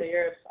 right? Yeah,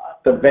 Europe's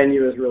awesome. The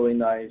venue is really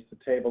nice. The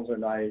tables are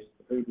nice.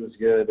 The food was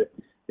good.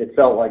 It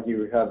felt like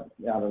you had,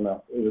 I don't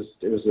know, it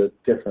was a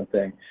different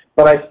thing.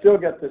 But I still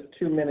get this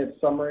 2-minute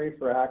summary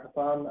for a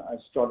hackathon. I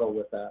struggle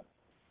with that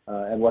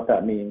and what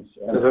that means.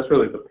 Because that's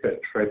really the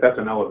pitch, right? That's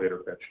an elevator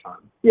pitch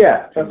time.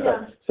 Yeah, that's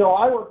right. So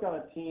I worked on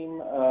a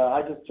team.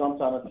 I just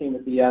jumped on a team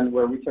at the end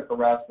where we took a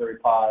Raspberry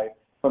Pi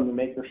from the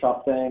Maker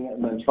Shop thing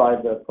and then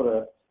tried to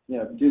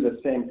do the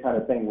same kind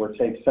of thing where it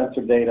takes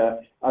sensor data.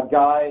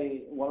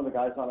 One of the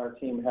guys on our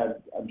team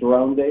had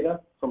drone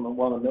data from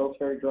one of the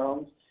military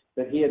drones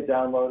that he had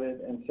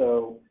downloaded, and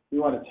so we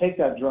want to take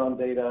that drone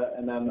data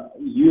and then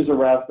use a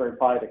Raspberry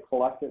Pi to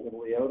collect it with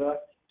Leota,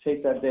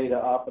 take that data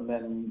up, and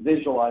then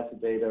visualize the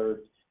data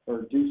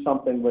or do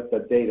something with the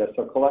data.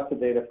 So collect the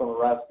data from a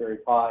Raspberry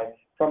Pi,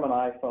 from an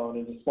iPhone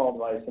into a small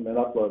device, and then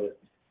upload it.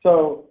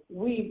 So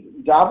we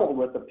dabbled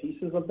with the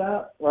pieces of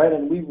that, right?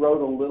 And we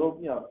wrote a little,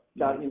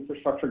 got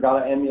infrastructure,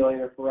 got an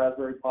emulator for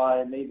Raspberry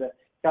Pi,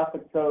 got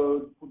the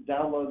code,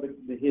 downloaded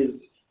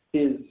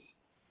his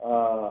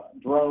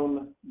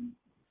drone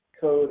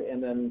code,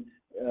 and then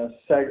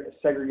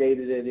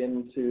segregated it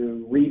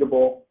into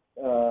readable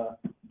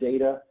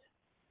data,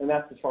 and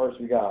that's as far as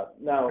we got.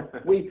 Now,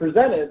 we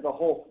presented the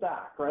whole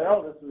stack, right?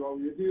 Oh, this is what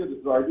we do, this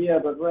is our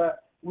idea, but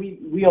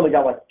we only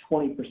got like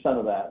 20%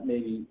 of that,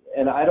 maybe,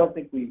 and I don't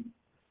think we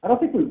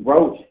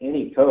wrote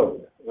any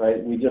code,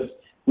 right? We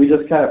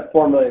just kind of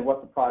formulated what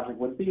the project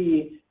would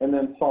be, and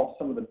then solved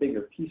some of the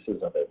bigger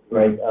pieces of it,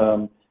 right?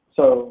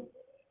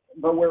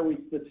 But where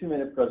the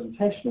 2-minute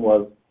presentation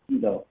was,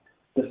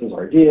 this is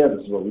our idea,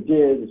 this is what we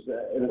did, and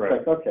it's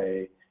like,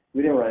 okay,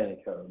 we didn't write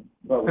any code,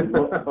 but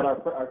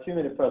our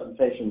 2-minute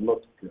presentation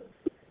looked good.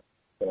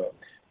 So,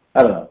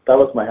 I don't know, that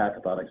was my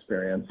hackathon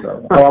experience,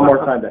 so I want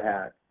more time to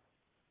hack.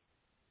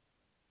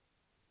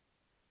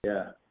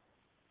 Yeah.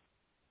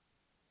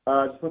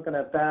 Just looking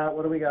at that,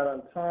 what do we got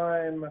on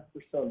time?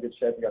 We're still in good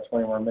shape, we got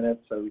 20 more minutes,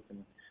 so we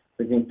can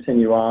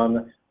continue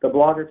on. The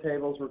blogger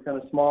tables were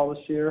kind of small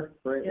this year,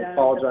 right? Yeah,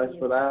 apologize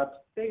for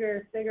that.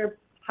 Bigger,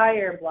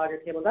 higher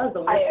blogger tables. That was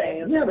the worst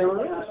thing. Yeah, they were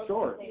really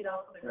short.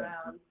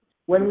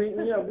 When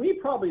we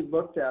probably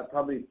looked at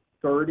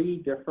 30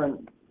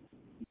 different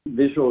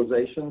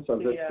visualizations of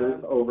this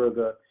booth over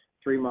the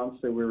 3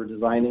 months that we were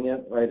designing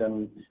it, right?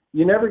 And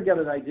you never get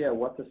an idea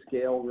what the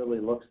scale really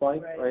looks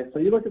like, right? So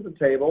you look at the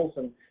tables,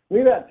 and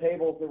we've had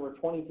tables that were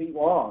 20 feet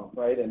long,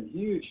 right, and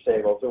huge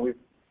tables, and we've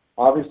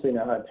obviously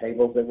now had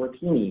tables that were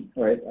teeny,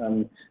 right?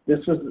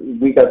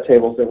 We got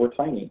tables that were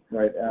tiny,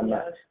 right? And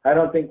I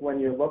don't think when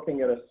you're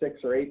looking at a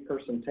 6 or 8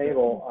 person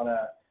table on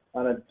a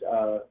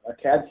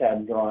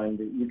CAD drawing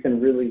that you can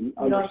really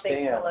understand. You don't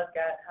think to look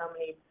at how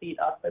many feet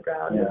off the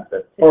ground is the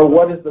table. Or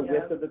what is the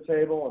width of the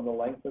table and the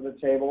length of the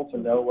table to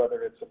know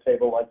whether it's a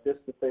table like this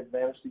that they've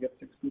managed to get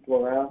 6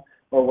 people around,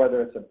 or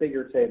whether it's a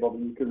bigger table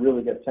that you could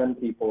really get 10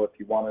 people if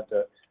you wanted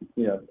to,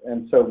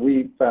 And so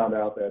we found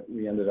out that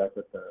we ended up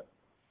with the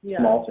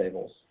small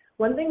tables.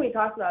 One thing we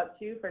talked about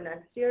too for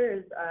next year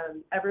is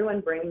everyone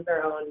brings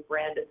their own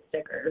branded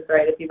stickers,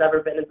 right? If you've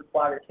ever been to the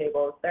blogger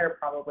tables, there are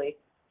probably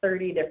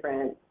 30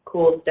 different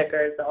cool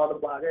stickers that all the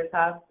bloggers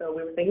have. So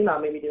we were thinking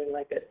about maybe doing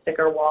like a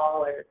sticker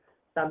wall or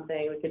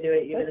something. We could do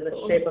it even in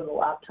the shape of a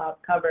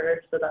laptop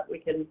cover so that we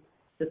can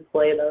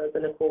display those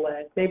in a cool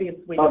way. Maybe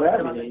we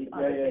that'd be neat.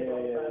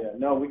 Yeah.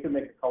 No, we could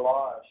make a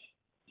collage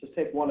just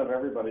take one of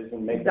everybody's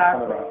and make it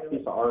kind of a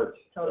piece of art.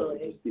 Totally.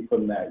 That would just be put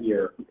in that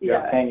year.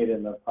 Yeah. Hang it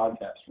in the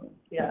podcast room.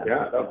 Yeah.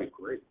 Yeah, that would be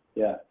great.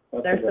 Yeah.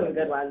 There's some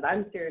good ones.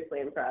 I'm seriously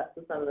impressed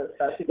with some of the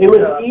stuff. It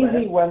was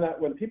easy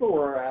when people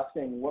were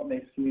asking what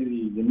makes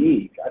community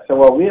unique. I said,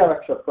 well, we have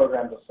actually a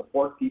program to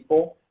support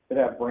people that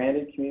have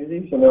branded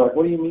communities. And they're like,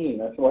 what do you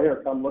mean? I said, well, here,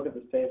 come look at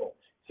this table.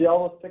 See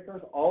all those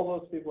stickers? All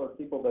those people are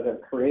people that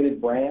have created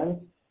brands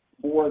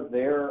for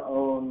their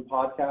own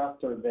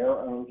podcast or their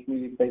own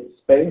community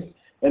space.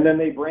 And then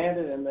they brand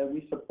it, and then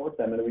we support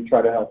them, and we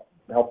try to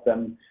help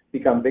them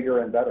become bigger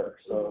and better.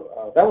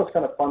 So that was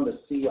kind of fun to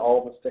see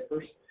all the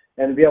stickers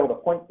and to be able to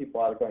point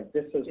people out going,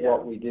 this is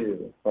what we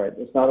do, right?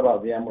 It's not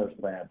about VMware's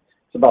brand.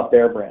 It's about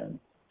their brand.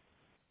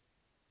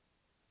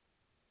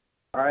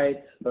 All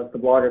right, that's the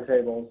blogger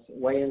tables.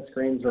 Weigh-in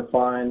screens are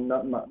fine.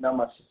 Not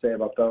much to say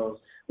about those.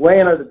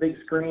 Weigh-in are the big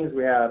screens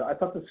we had. I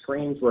thought the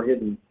screens were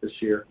hidden this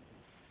year.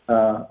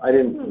 I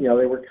didn't,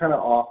 they were kind of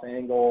off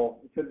angle.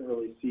 You couldn't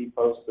really see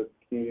posts that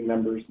community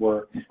members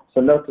were.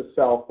 So note to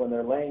self, when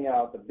they're laying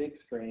out the big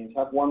screens,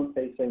 have one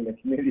facing the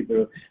community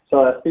booth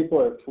so as people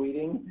are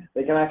tweeting,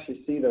 they can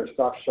actually see their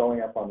stuff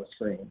showing up on the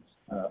screens.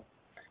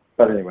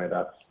 But anyway,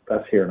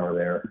 that's here nor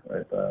there.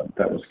 Right?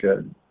 That was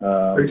good.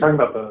 Are you talking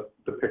about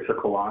the picture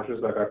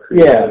collages that got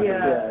created?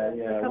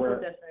 Yeah. A couple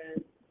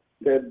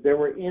different. There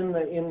were in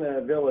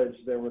the village.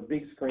 There were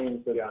big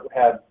screens that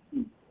had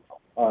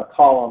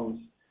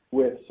columns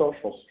with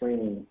social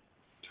streaming,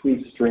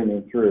 tweets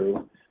streaming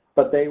through,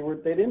 but they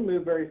didn't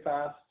move very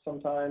fast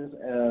sometimes,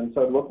 and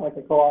so it looked like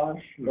a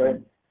collage, right?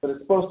 But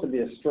it's supposed to be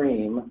a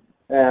stream,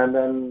 and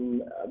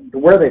then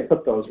where they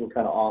put those were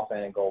kind of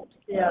off-angled,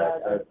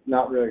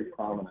 not really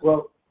prominent.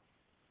 Well,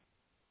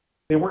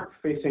 they weren't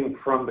facing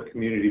from the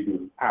community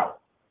booth out.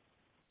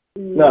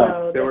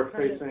 No, they were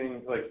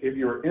facing, like, if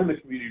you were in the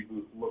community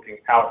booth looking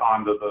out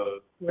onto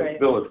the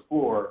village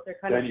floor, they're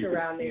kind of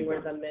surrounding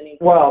where the mini.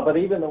 Well, but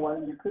even the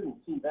ones, you couldn't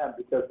see them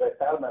because they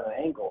had them at an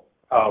angle.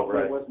 Oh,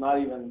 right. It was not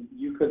even,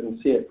 you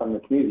couldn't see it from the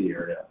community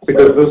area.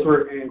 Because those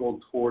were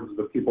angled towards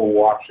the people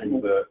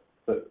watching the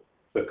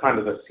kind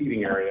of the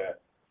seating area.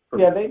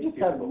 Yeah, they just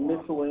had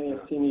miscellaneous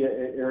seating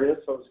areas,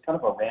 so it was kind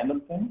of a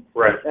random thing.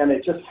 Right. And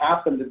it just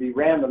happened to be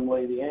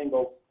randomly, the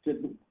angle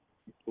didn't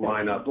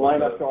line up to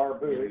our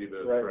booth.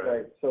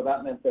 Right. So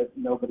that meant that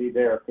nobody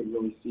there could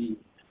really see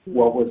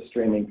what was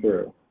streaming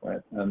through,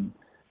 right?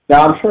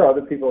 Now, I'm sure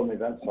other people in the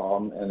event saw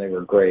them, and they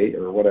were great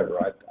or whatever.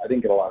 I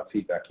didn't get a lot of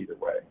feedback either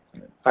way.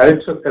 I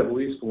took at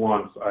least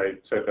once, I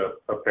took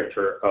a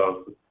picture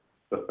of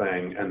the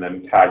thing and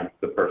then tagged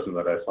the person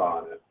that I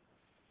saw in it.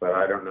 But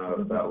I don't know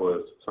if that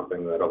was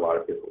something that a lot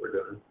of people were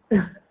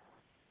doing.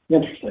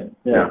 Interesting.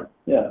 Yeah.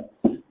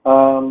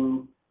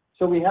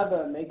 So we had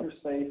the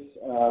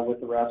makerspace with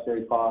the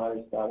Raspberry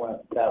Pis. That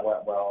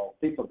went well.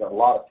 People got a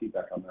lot of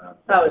feedback on that.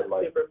 That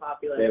was super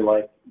popular.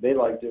 They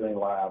like doing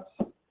labs.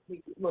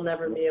 We'll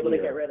never be able to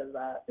get rid of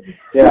that.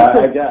 Yeah,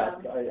 I guess.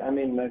 I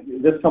mean,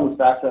 this comes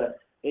back to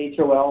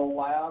HOL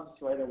labs,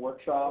 right, and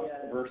workshops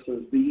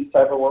versus these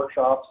type of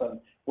workshops and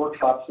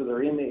workshops that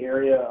are in the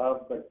area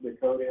of the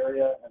code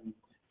area. And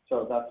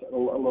so that's a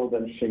little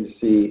bit interesting to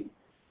see,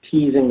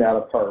 teasing that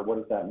apart. What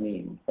does that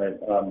mean, right?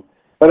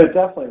 But it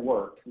definitely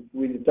worked.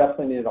 We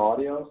definitely needed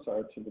audio,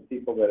 so to the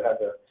people that had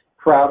to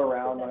crowd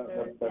around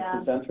the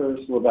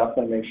presenters, we'll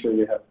definitely make sure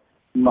we have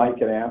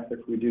mic and amp if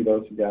we do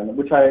those again,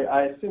 which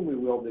I assume we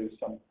will do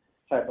some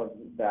type of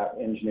that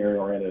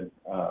engineering-oriented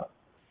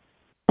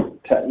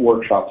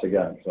workshops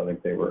again, because I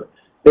think they were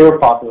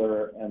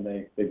popular and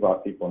they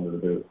brought people into the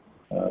booth,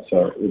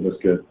 so it was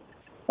good.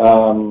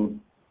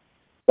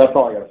 That's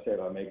all I got to say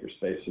about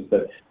Makerspace is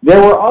that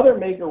there were other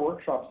maker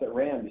workshops that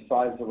ran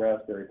besides the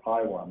Raspberry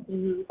Pi one,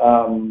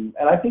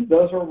 and I think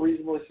those were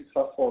reasonably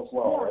successful as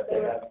well.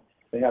 Right?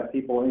 They had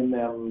people in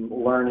them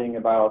learning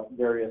about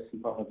various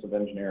components of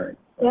engineering.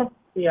 Right?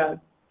 Yeah.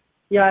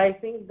 I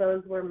think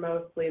those were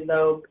mostly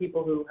though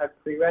people who had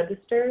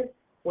pre-registered,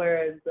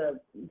 whereas the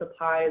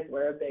Pis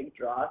were a big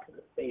draw to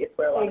the space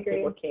where a lot of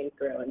people came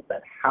through and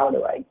said, how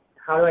do I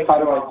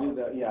do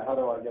that? Yeah, how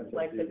do I get to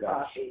like do the that?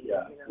 coffee?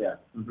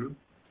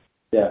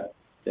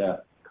 Yeah,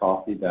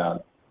 coffee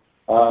down.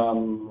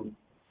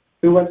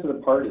 Who went to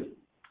the party?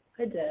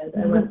 I did.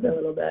 I went a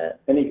little bit.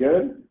 Any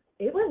good?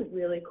 It was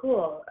really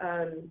cool.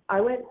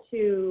 I went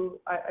to,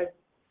 I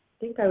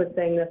think I was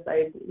saying this,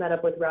 I met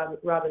up with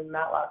Robin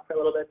Matlock for a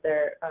little bit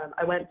there.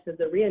 I went to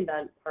the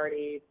reInvent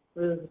party,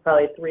 this was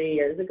probably 3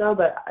 years ago,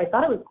 but I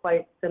thought it was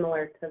quite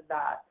similar to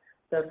that.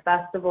 The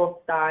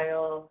festival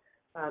style,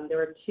 there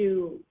were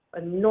 2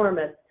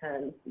 enormous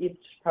tents, each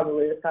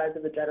probably the size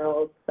of a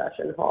general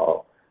session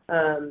hall.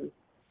 And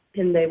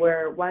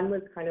one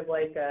was kind of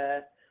like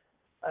a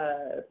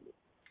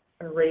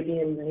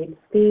Arabian Nights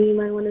theme,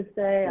 I want to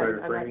say.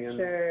 I'm not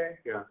sure.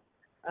 Yeah.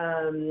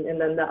 And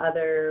then the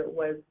other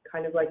was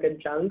kind of like a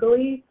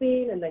jungle-y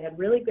theme, and they had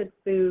really good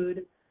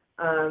food.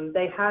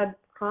 They had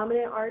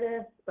prominent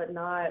artists, but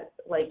not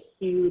like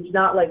huge,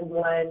 not like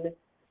one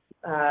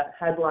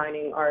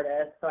headlining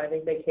artist. So I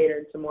think they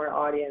catered to more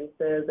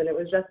audiences, and it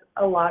was just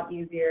a lot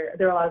easier.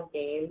 There were a lot of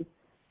games.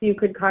 So you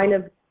could kind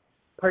of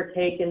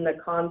partake in the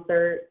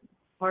concert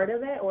part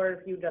of it, or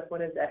if you just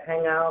wanted to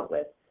hang out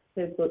with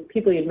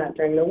people you'd met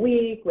during the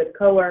week, with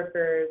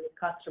coworkers,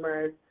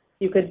 customers,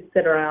 you could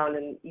sit around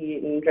and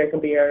eat and drink a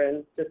beer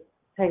and just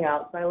hang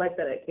out. So I like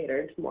that it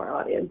catered to more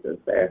audiences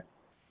there.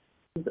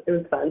 It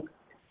was fun.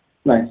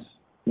 Nice.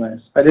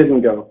 I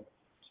didn't go,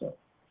 so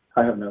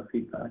I have no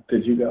feedback.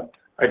 Did you go?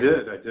 I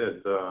did.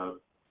 The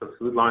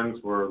food lines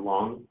were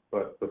long,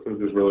 but the food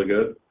was really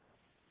good.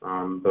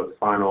 The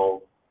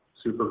final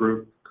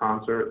supergroup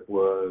concert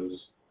was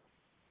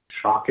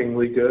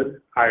shockingly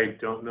good. I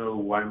don't know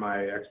why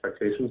my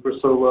expectations were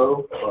so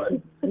low,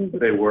 but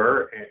they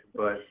were.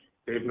 But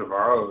Dave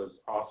Navarro was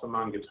awesome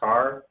on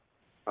guitar.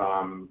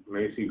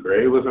 Macy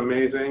Gray was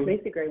amazing.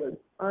 Macy Gray was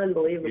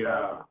unbelievable.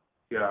 Yeah.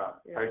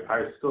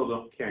 I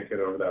still can't get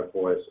over that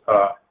voice.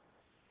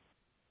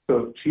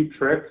 So Cheap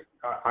Trick,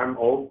 I'm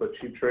old, but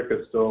Cheap Trick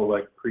is still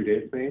like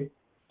predates me.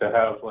 To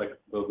have like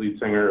the lead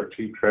singer of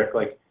Cheap Trick,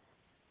 like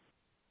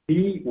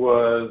he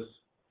was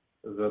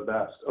the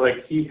best.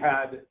 Like he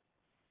had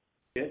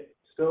it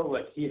still,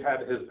 like he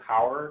had his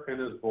power in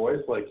his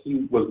voice. Like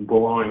he was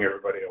blowing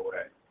everybody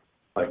away.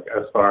 Like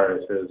as far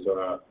as his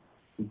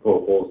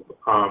vocals,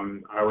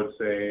 I would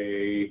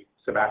say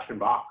Sebastian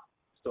Bach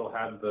still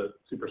had the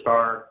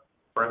superstar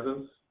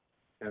presence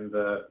and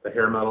the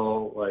hair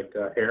metal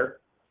hair.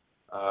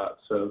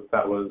 So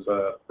that was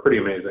pretty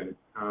amazing.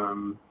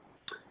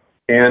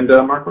 And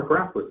Mark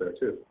McGrath was there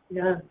too.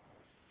 Yeah,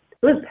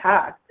 it was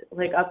packed,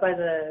 like up by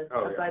the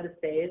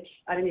stage.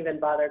 I didn't even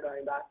bother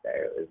going back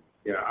there. It was.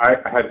 Yeah,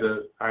 I had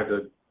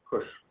to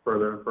push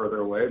further and further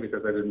away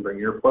because I didn't bring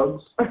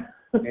earplugs,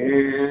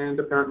 and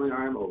apparently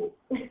I am old.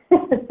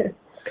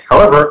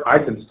 However, I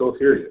can still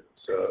hear you,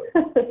 so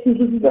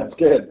that's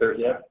good. There is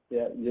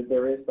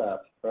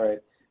that. All right.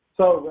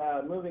 So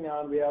moving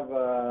on, we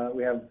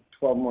have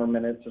 12 more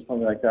minutes or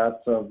something like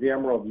that. So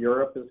VMworld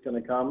Europe is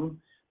going to come.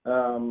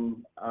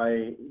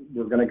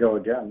 We're going to go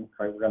again,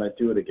 right? We're going to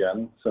do it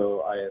again.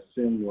 So I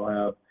assume we'll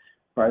have.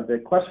 All right. The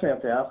question we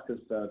have to ask is: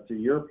 do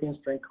Europeans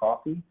drink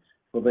coffee?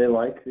 Will they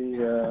like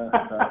the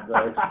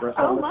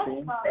espresso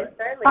machine? They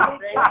certainly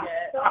drink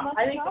it.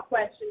 I think the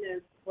question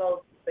is,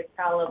 will the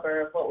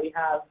caliber of what we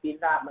have be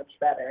that much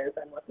better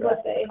than what the rest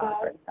of the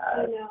conference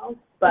has?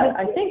 But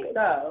I think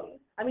so.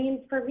 I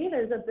mean, for me,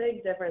 there's a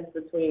big difference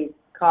between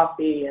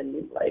coffee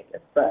and like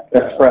espresso.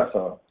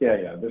 Espresso,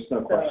 yeah. There's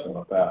no question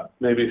about that.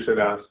 Maybe you should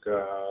ask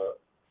the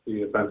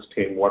events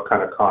team what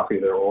kind of coffee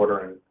they're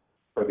ordering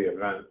for the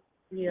event.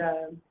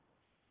 Yeah.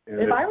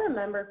 And if I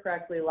remember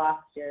correctly,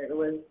 last year it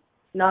was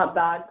not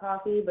bad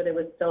coffee, but it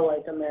was still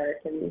like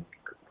American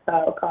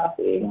style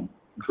coffee.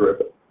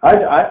 Terrific. I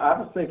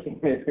was thinking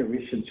maybe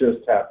we should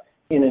just have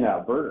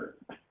In-N-Out Burger.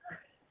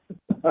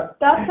 That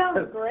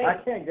sounds great. I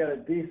can't get a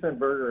decent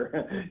burger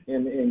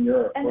in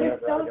Europe. And they're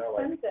so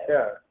expensive.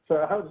 Yeah. So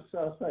I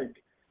was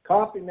like,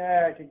 coffee,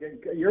 I can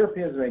get.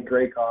 Europeans make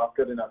great coffee,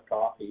 good enough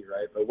coffee,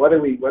 right? But what do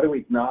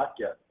we not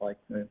get?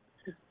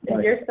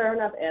 If you're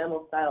serving up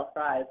animal style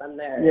fries, I'm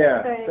there.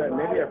 Yeah, so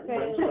maybe a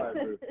French fry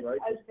booth, right?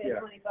 I would pay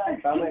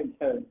 $20. Come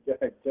and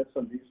get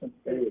some decent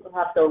food. We'll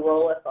have to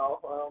roll us all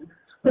home.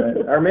 Right.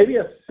 Or maybe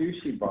a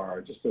sushi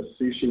bar, just a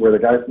sushi where the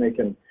guy's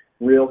making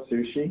real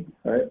sushi,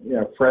 right?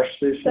 Fresh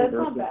sushi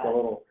versus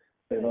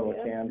the little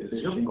canned sushi.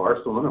 Is your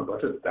Barcelona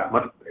budget that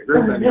much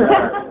bigger than your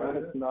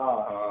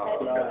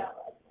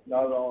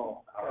Not at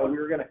all. We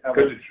were going to have.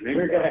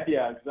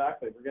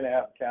 Exactly. We're going to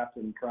have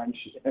Captain Crunch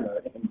in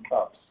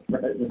cups.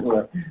 Right?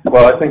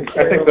 Well, I think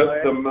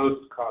the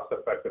most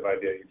cost-effective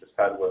idea you just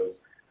had was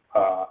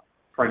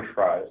French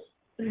fries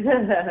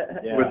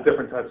with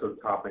different types of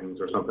toppings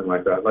or something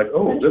like that. Like,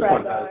 this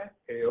one has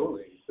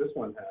aioli. This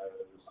one has.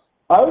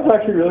 I was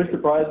actually really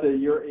surprised that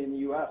you're in the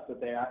U.S.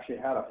 that they actually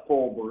had a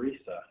full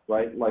barista,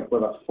 right? Like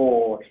with a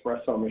full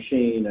espresso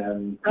machine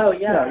and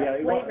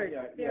flavored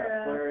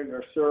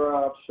or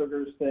syrup,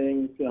 sugars,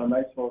 things,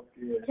 nice little.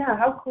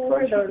 How cool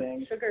were those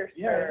things. sugar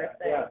stir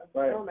things?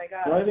 Yeah, right. Oh my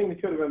God. The only thing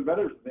that could have been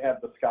better is if they had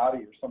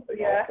biscotti or something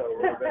also. It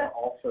would have been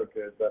also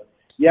good, but.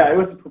 Yeah, it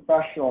was a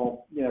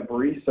professional,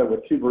 barista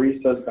with two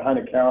baristas behind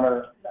a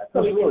counter. That's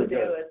what we can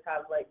do is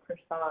have like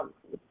croissants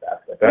and stuff.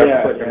 That's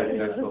like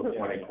an additional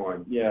 20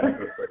 coins. Yeah,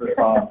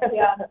 croissants.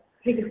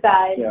 Pick a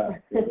side.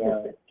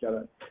 Get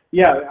it.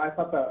 Yeah,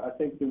 I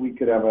think that we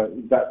could have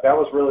that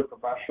was really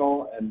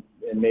professional and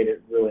made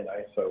it really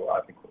nice. So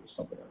I think it was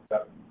something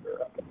like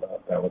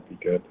that would be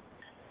good.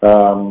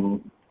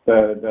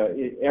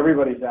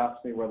 Everybody's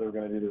asked me whether we're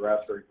going to do the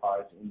Raspberry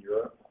Pis in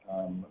Europe.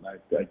 And I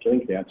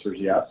think the answer is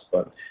yes,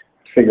 but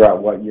figure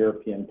out what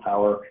European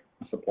power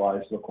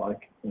supplies look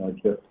like.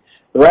 The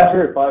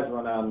Raspberry Pis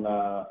run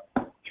on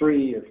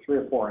 3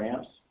 or 4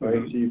 amps, right?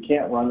 Mm-hmm. So you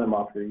can't run them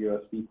off your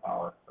USB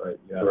power, right?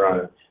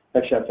 You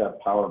actually have to have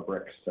power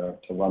bricks to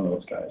run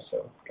those guys.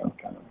 So it's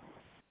kind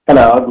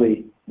of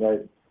ugly,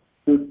 right?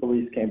 Food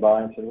police came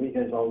by and said, "We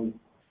have all these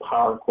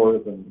power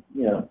cords," and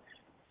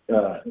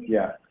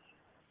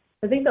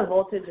I think the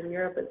voltage in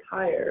Europe is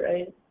higher,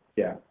 right?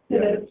 Yeah,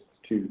 it's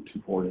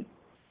 240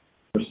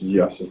 versus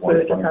US is 120. So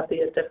it just have to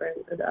be a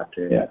different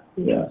adapter.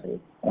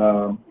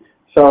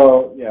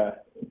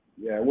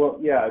 Yeah, well,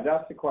 yeah,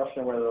 that's the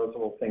question whether those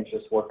little things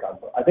just work on.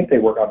 I think they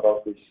work on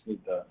both. We just need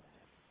the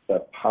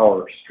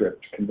power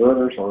stripped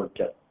converters or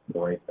get the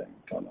right thing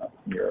on that.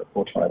 Here,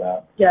 we'll try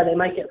that. Yeah, they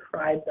might get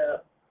fried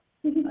though.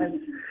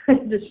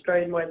 I've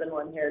destroyed more than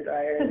one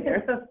hairdryer in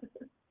here.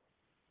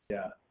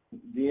 Yeah,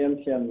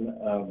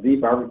 VM10, V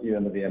barbecue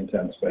in the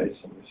VM10 space,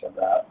 and we said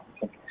that.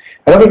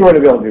 I don't think we're going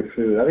to be able to do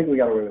food. I think we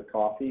got away with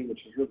coffee, which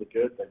is really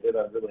good. They did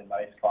a really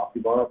nice coffee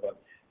bar, but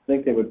I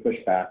think they would push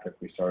back if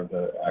we started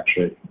to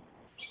actually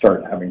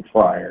start having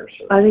fryers.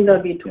 I think that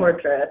would be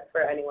torturous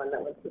for anyone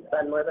that wants to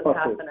spend more than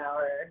half an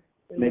hour.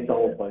 Make the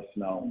whole place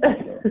smell.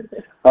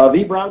 So.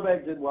 The brown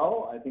bag did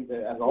well. I think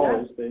that, as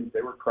always,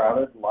 they were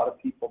crowded. A lot of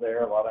people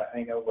there, a lot of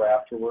hangover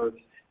afterwards.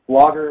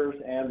 Bloggers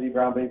and the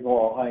brown bags were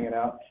all hanging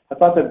out. I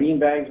thought the bean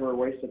bags were a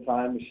waste of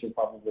time. We should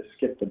probably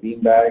skip the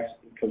bean bags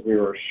because we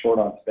were short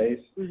on space.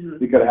 Mm-hmm.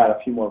 We could have had a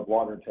few more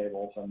blogger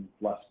tables and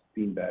less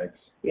bean bags.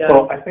 Yeah.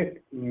 So I think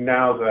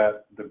now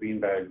that the bean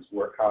bags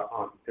were out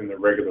on in the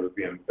regular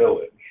VM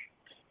Village.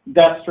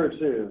 That's true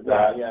too.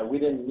 Yeah, we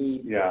didn't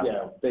need. Yeah.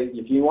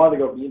 If you wanted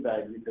to go bean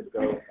bag, you could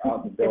go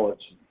out in the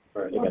village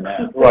and take a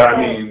nap. Well, I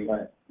mean,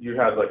 you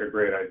had like a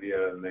great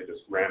idea and they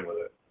just ran with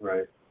it,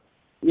 right?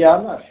 Yeah,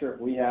 I'm not sure if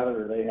we had it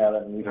or they had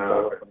it and we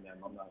stole it from them.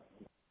 I'm not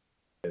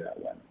sure that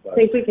way. I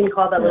think we can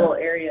call that little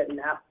area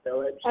Nap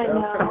Village. I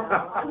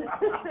know.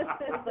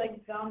 It's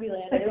like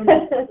Zombieland. I don't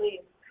know to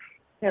sleep.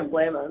 Can't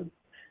blame them.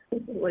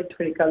 Like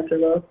pretty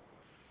comfortable.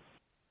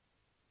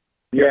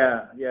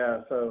 Yeah.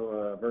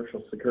 So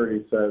virtual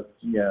security says,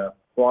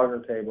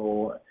 blogger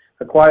table,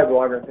 a quiet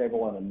blogger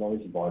table and a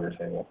noisy blogger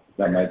table.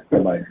 That might.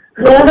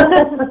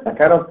 I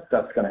kind of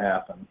that's going to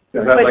happen.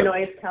 Is that like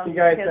noise canceling?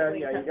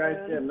 You guys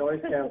did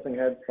noise canceling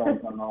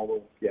headphones on all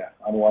those.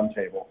 On one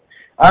table.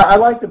 I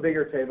like the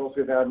bigger tables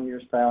we've had in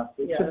years past.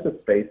 It's just a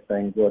space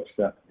thing. We'll just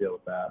have to deal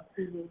with that.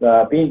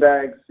 Mm-hmm. Bean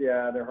bags,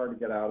 they're hard to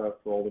get out of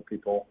for older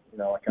people.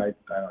 Like I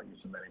don't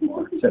use them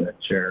anymore. Sit in a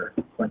chair.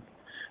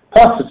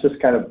 Plus, it's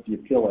just kind of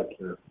you feel like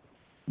you're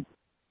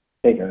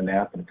taking a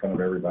nap in front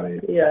of everybody.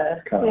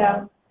 It's kind of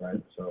odd,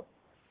 right? So,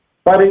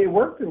 but it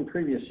worked in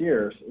previous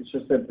years. It's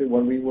just that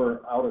when we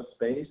were out of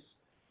space,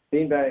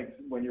 bean bags,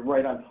 when you're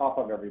right on top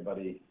of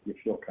everybody, you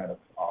feel kind of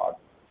odd,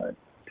 right?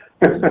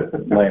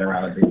 Laying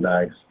around in bean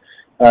bags.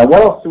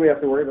 What else do we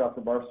have to worry about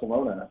for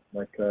Barcelona?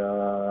 Like,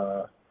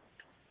 how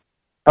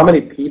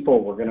many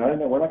people we're not going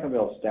to be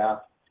able to staff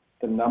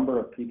the number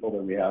of people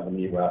that we have in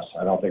the U.S.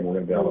 I don't think we're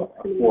going to be able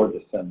to afford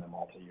to send them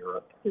all to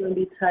Europe. It's going to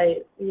be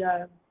tight,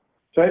 yeah.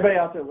 So anybody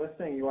out there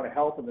listening, you want to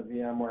help in the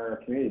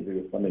VMware community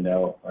booth, let me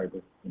know.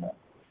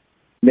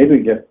 Maybe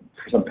we get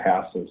some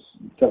passes.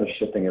 Instead of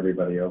shipping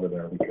everybody over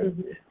there, we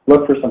could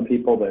look for some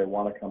people that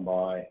want to come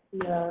by,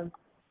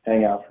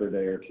 hang out for a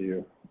day or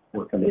two,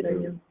 work in the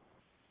booth.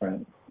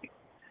 Right.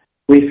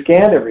 We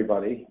scanned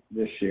everybody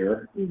this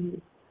year. Mm-hmm.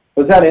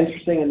 Was that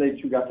interesting and that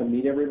you got to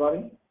meet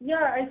everybody?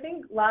 Yeah, I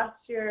think last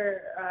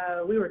year,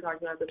 we were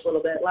talking about this a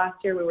little bit. Last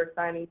year we were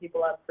signing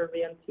people up for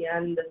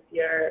VMTN. This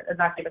year,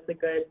 that gave us a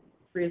good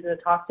reason to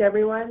talk to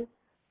everyone.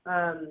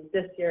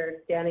 This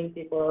year, scanning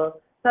people,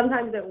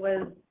 sometimes it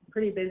was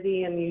pretty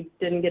busy and you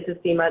didn't get to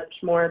see much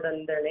more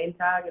than their name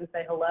tag and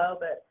say hello,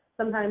 but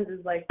sometimes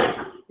it's like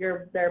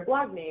their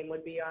blog name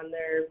would be on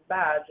their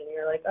badge and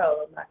you're like,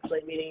 oh, I'm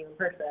actually meeting you in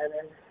person,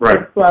 and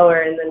it's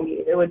slower, and then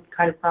it would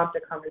kind of prompt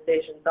a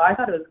conversation. So I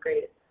thought it was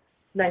great.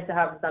 Nice to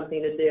have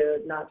something to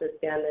do, not just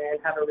stand there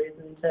and have a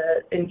reason to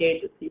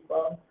engage with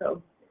people.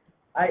 So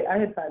I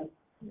had fun.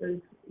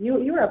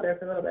 You were up there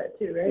for a little bit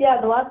too, right? Yeah,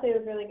 the last day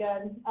was really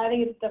good. I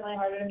think it's definitely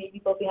harder to meet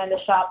people behind the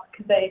shop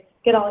because they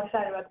get all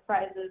excited about the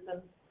prizes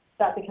and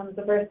that becomes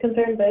the first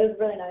concern, but it was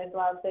really nice the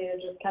last day to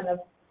just kind of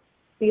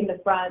be in the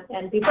front,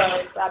 and people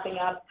are wrapping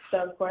up,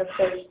 so of course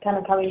they're just kind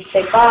of coming to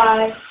say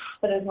bye,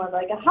 but it's more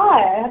like a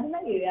hi, I haven't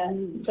met you yet.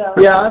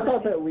 So yeah, I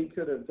thought that we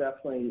could have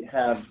definitely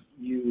had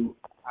you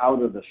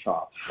out of the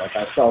shop. Like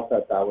I felt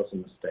that was a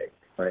mistake,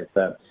 right?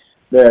 That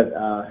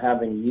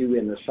having you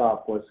in the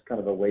shop was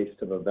kind of a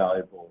waste of a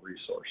valuable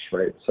resource,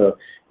 right? So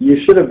you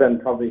should have been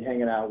probably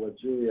hanging out with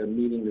Julia,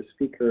 meeting the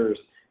speakers,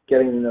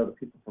 getting to know the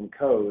people from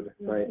code,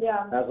 right?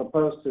 Yeah. As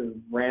opposed to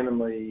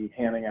randomly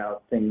handing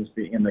out things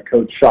in the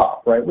code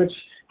shop, right? Which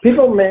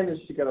people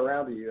managed to get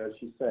around to you, as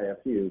you say, a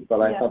few.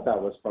 But I thought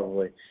that was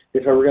probably,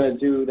 if I were going to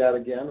do that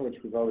again, which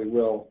we probably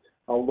will,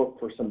 I'll look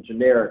for some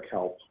generic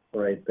help,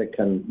 right, that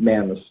can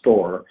man the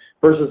store,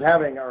 versus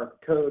having our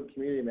code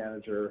community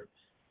manager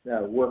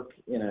work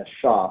in a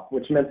shop,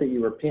 which meant that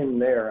you were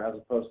pinned there as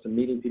opposed to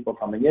meeting people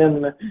coming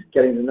in,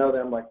 getting to know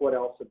them, like what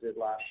Elsa did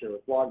last year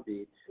with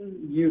BlogBeat.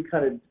 You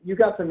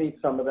got to meet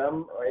some of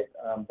them, right?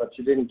 But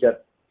you didn't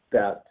get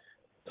that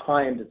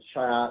time to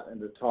chat and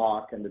to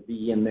talk and to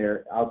be in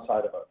there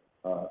outside of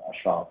a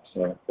shop.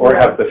 So or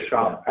have the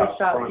shop. The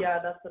shop,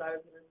 that's what I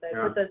was going to say.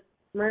 Yeah. Put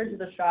the merge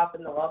the shop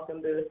and the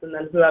welcome booth, and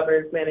then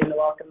whoever's manning the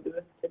welcome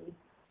booth can.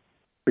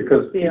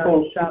 Because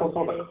people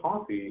saw the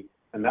coffee.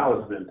 And that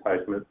was an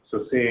enticement.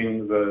 So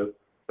seeing the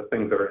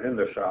things that are in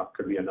the shop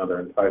could be another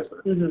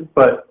enticement. Mm-hmm.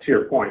 But to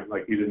your point,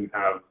 like you didn't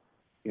have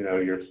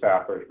your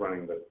staffers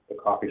running the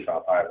coffee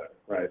shop either,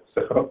 right?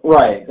 So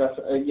Right. That's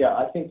yeah.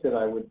 I think that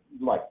I would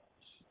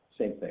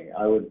same thing.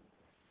 I would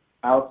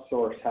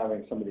outsource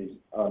having somebody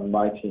on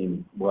my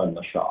team run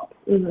the shop,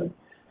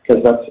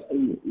 because that's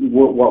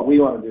what we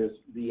want to do is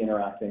be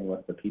interacting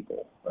with the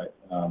people, right?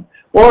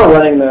 Or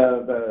running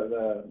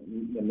the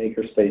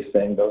makerspace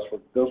thing. Those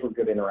were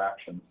good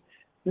interactions.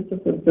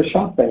 The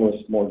shop thing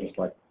was more just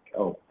like,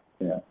 oh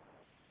yeah,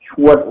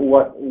 what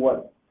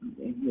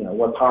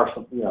power,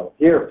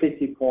 here are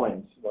 50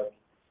 coins, like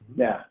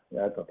yeah,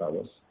 I thought that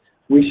was.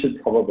 We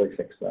should probably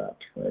fix that,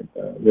 right?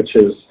 Which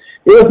is,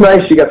 it was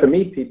nice you got to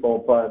meet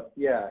people, but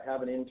yeah,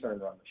 have an intern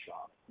run the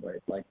shop,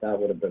 right? Like that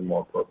would have been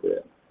more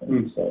appropriate.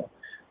 So,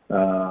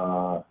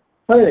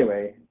 but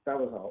anyway, that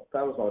was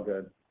all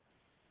good.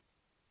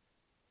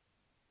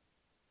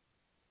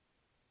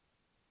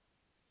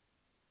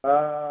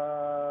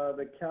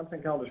 The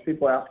content calendars,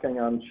 people asking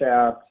on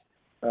chat,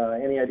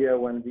 any idea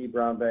when V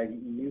Brown Bag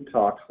EU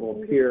talks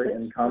will appear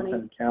in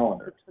content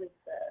calendar?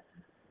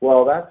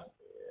 Well, that's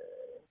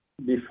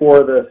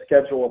before the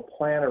schedule a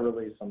planner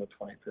release on the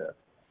 25th.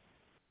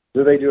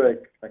 Do they do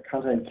a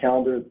content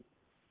calendar,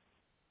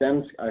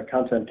 then a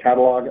content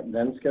catalog,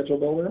 then schedule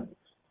builder?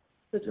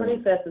 The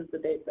 25th is the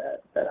date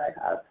that I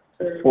have.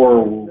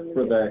 For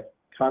the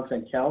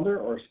content calendar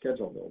or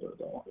schedule builder,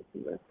 though?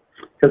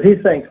 Because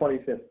he's saying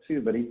 25th too,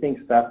 but he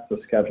thinks that's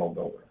the schedule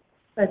builder.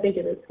 I think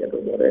it is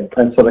schedule builder.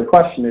 And so the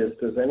question is,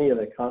 does any of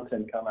the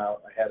content come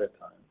out ahead of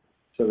time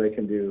so they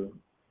can do,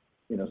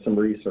 some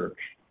research?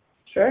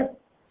 Sure.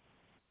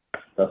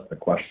 That's the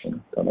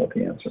question. Don't know what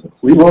the answer is.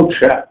 we will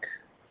check.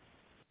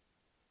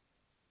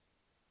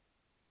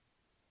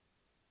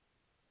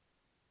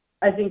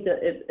 I think that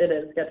it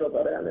is schedule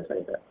builder on the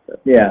 25th. So.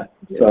 Yeah.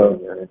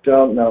 So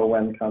don't know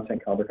when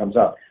content calendar comes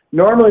out.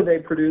 Normally they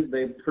produce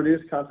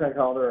content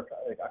calendar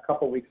a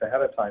couple weeks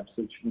ahead of time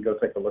so that you can go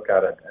take a look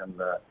at it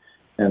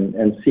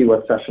and see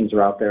what sessions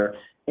are out there.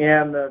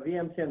 And the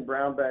VMT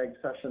Brown Bag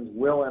sessions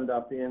will end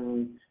up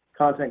in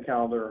content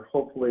calendar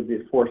hopefully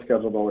before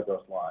schedule builder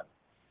goes live.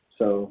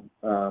 So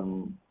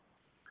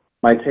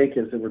my take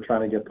is that we're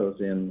trying to get those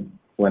in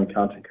when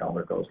content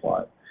calendar goes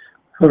live.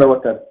 I don't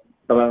know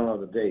but I don't know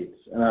the dates,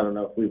 and I don't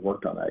know if we've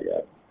worked on that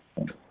yet.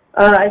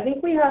 I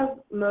think we have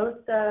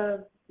most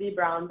of the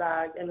Brown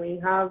Bag, and we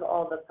have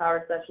all the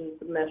power session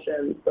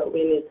submissions, but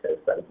we need to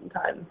spend some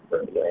time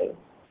reviewing.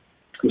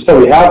 So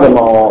we have them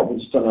all, we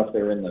just don't know if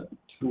they're in the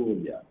tool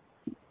yet.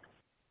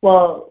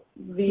 Well,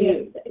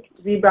 the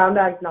Brown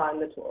Bag's not in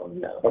the tool,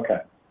 no.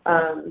 Okay.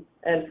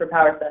 And for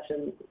power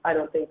sessions, I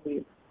don't think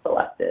we've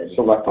selected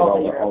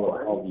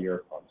all the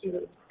year ones.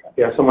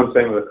 Yeah, someone's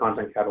saying the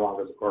content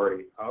catalog is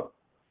already up,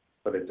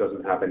 but it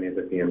doesn't have any of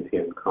the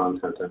VMTN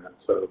content in it.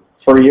 So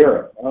for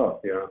Europe. Oh.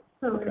 Yeah.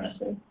 Oh, okay.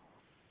 Interesting.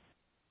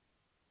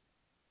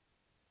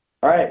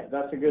 All right,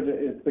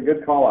 it's a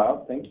good call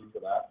out. Thank you for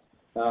that.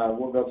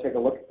 We'll go take a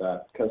look at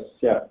that because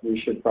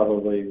we should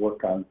probably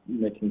work on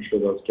making sure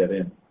those get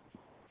in.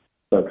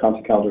 So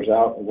content calendar's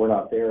out, and we're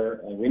not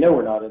there, and we know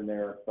we're not in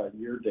there, but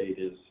your date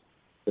is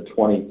the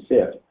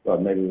 25th,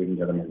 but maybe we can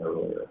get them in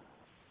earlier.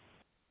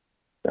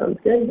 Sounds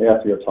good. We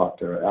have to go talk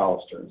to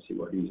Alistair and see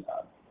where he's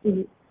at.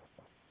 Mm-hmm.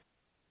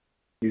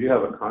 You do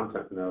have a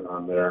content note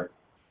on there.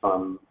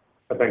 I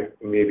think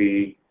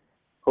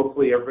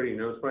hopefully everybody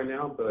knows by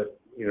now, but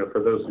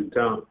for those who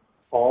don't,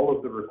 all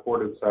of the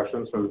recorded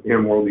sessions from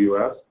VMworld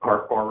US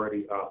are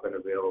already up and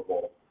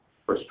available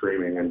for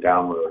streaming and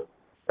download.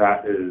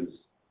 That is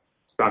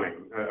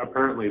stunning.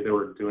 Apparently they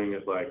were doing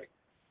it like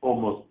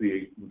almost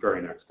the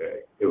very next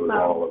day. It was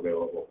all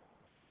available.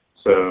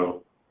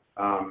 So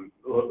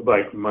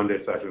like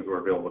Monday sessions were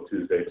available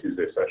Tuesday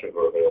sessions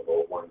were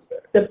available Wednesday.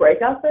 The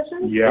breakout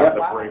sessions? Yeah,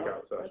 the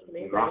breakout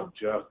sessions,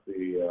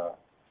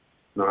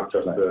 not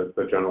just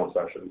the general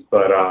sessions.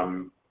 But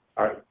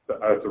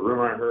it's a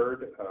rumor I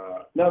heard.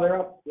 No, they're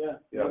up. Yeah.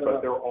 Yeah,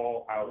 but they're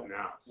all out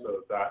now,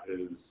 so that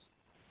is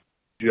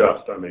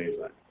just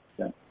amazing.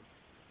 Yeah.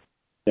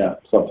 Yeah.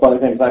 So plenty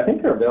of things. I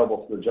think they're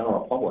available to the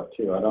general public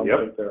too. I don't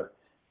think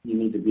you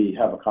need to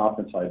have a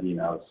conference ID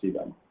now to see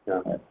them.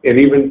 Yeah. Right. And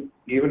even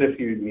if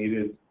you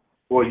needed,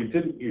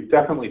 you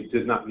definitely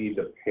did not need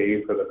to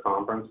pay for the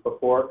conference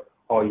before.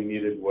 All you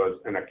needed was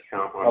an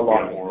account on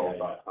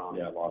VMworld.com.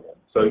 Yeah, login.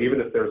 So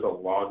even if there's a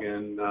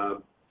login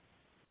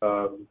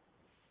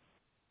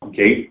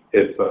gate,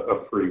 it's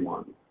a free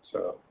one.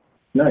 So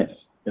nice.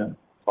 Yeah.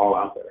 It's all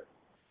out there.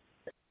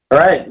 All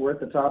right, we're at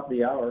the top of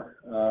the hour.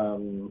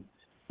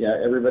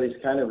 Everybody's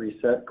kind of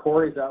reset.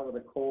 Corey's out with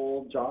a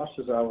cold. Josh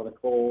is out with a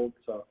cold.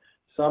 So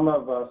some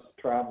of us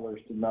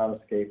travelers did not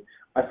escape.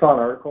 I saw an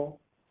article.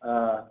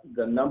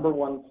 The number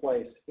one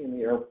place in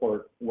the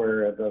airport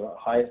where the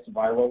highest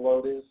viral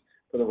load is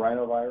for the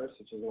rhinovirus,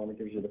 which is the one that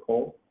gives you the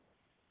cold.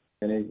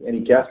 Any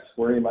guess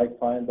where you might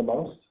find the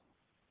most?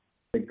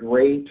 The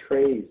gray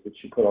trays that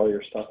you put all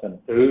your stuff in.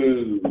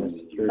 Ooh.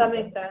 That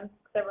makes sense.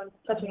 Everyone's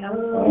touching them.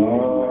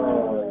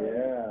 Oh,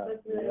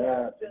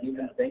 yeah. Didn't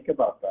even think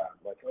about that.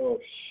 Like, oh,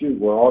 shoot,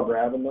 we're all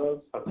grabbing those?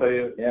 I'll tell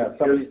you. Yeah,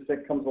 somebody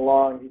sick comes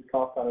along, he's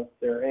coughed on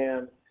their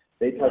hand,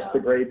 they touch the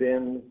gray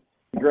bins,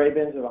 gray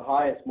bins are the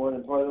highest, more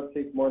than toilet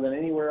seats, more than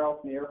anywhere else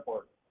in the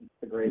airport. It's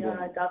the gray bins.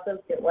 Yeah, I got those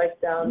get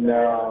wiped down.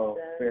 No,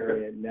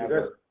 period, You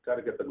never. guys got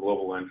to get the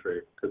global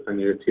entry, because then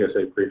you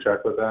TSA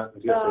pre-check with that.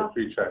 And TSA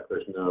pre-check,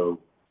 there's no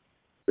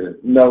bins.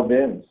 No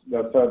bins.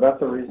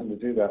 That's a reason to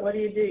do that. What do?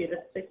 You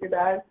just stick your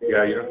bags in?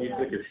 Yeah, you don't need to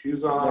take your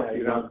shoes off. Yeah,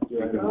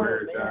 you can Oh,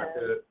 wear your man.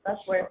 jacket. That's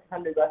worth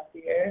 $100 a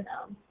year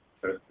now.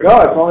 No,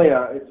 it's only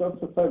it's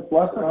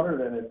less than 100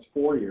 and it's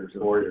 4 years.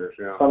 4 years,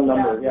 yeah. Some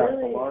number, Yeah, it's a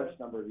really. large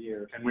number of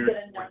years. And You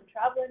get a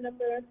non-traveler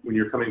number. when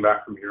you're coming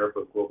back from Europe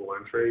with global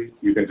entry,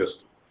 you can just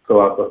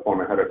fill out the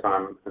form ahead of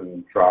time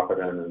and drop it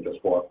in and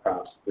just walk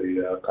past the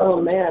customs. Oh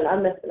man,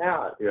 I'm missing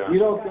out. Yeah. You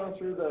don't go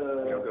through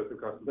You don't go through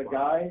customs. the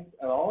guys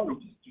at all.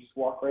 You just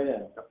walk right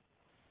in.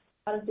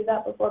 How to do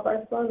that before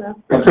Barcelona.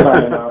 I'm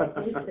signing out.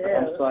 Me too.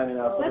 I'm signing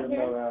out. I My didn't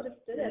know parents that.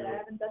 just did it. I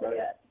haven't done it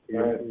yet.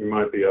 You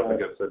might be up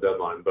against the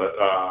deadline, but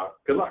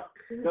good luck.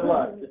 Good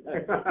luck.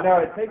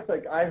 No,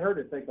 I heard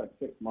it takes like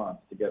 6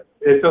 months to get.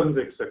 It doesn't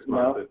take 6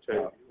 months. No? It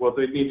takes, well,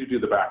 they need to do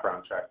the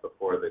background check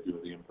before they do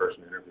the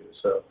in-person interview.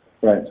 So,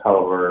 Right.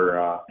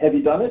 however, Have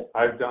you done it?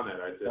 I've done it.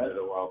 I did it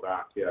a while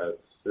back. Yeah,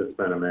 it's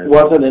been amazing.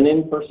 Was it an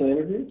in-person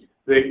interview?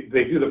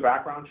 They do the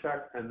background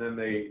check, and then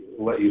they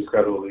let you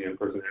schedule the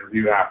in-person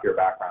interview after your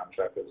background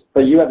check is.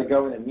 But you had to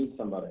go in and meet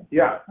somebody.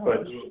 Yeah,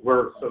 but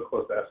we're so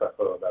close to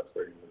SFO, that's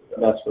where you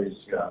go. That's where you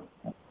Yeah.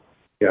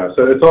 Yeah,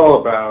 so it's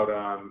all about,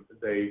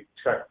 they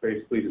check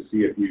basically to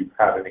see if you've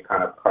had any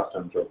kind of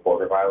customs or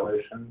border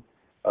violation.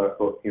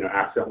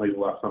 Accidentally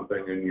left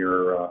something in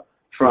your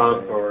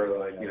trunk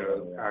or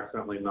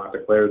accidentally not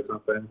declared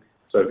something.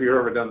 So if you've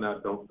ever done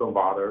that, don't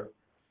bother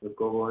with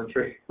global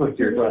entry. Like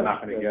you're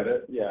not going to get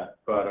it. Yeah.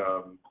 But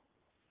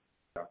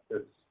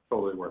it's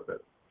totally worth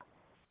it.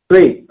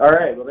 Sweet. All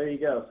right. Well, there you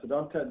go. So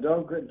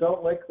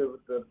don't lick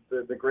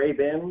the gray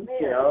bins.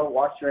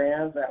 Wash your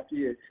hands after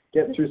you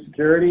get through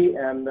security.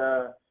 And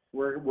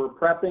we're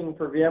prepping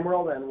for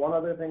VMworld. And one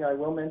other thing I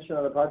will mention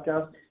on the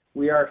podcast: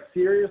 we are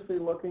seriously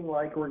looking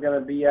like we're going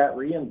to be at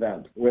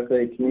reInvent with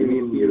a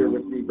community theater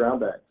with Steve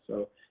Brownback.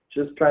 So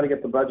just trying to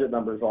get the budget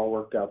numbers all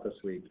worked out this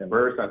week. And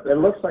Where is that? it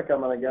looks like I'm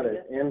going to get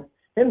it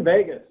in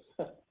Vegas.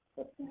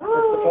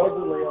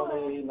 Supposedly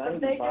only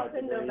 95 Vegas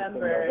in degrees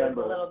November is a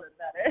little bit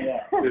better.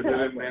 Yeah. Is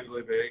it in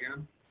Mandalay Bay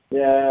again?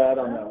 Yeah, I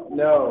don't know.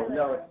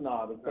 No, it's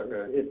not.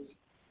 Okay.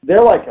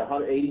 They're like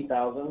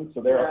 180,000,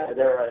 so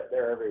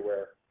they're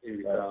everywhere.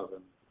 80,000.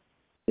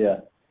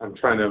 Yeah. I'm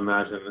trying to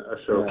imagine a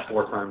show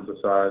 4 times the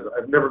size.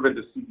 I've never been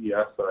to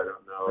CES, so I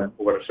don't know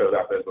what a show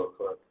that big looks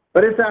like.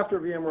 But it's after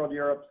VMworld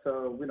Europe,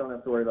 so we don't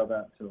have to worry about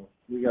that. So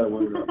we got to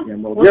worry about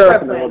VMworld We'll Europe,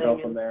 start and then we'll go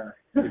planning. from there.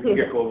 You can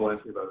get global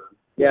entry by then.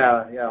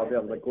 Yeah, I'll be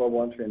able to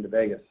global entry into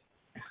Vegas.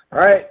 All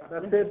right,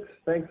 that's it.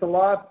 Thanks a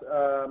lot.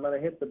 I'm going to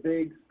hit the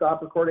big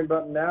stop recording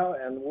button now,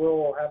 and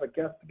we'll have a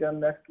guest again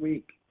next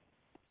week.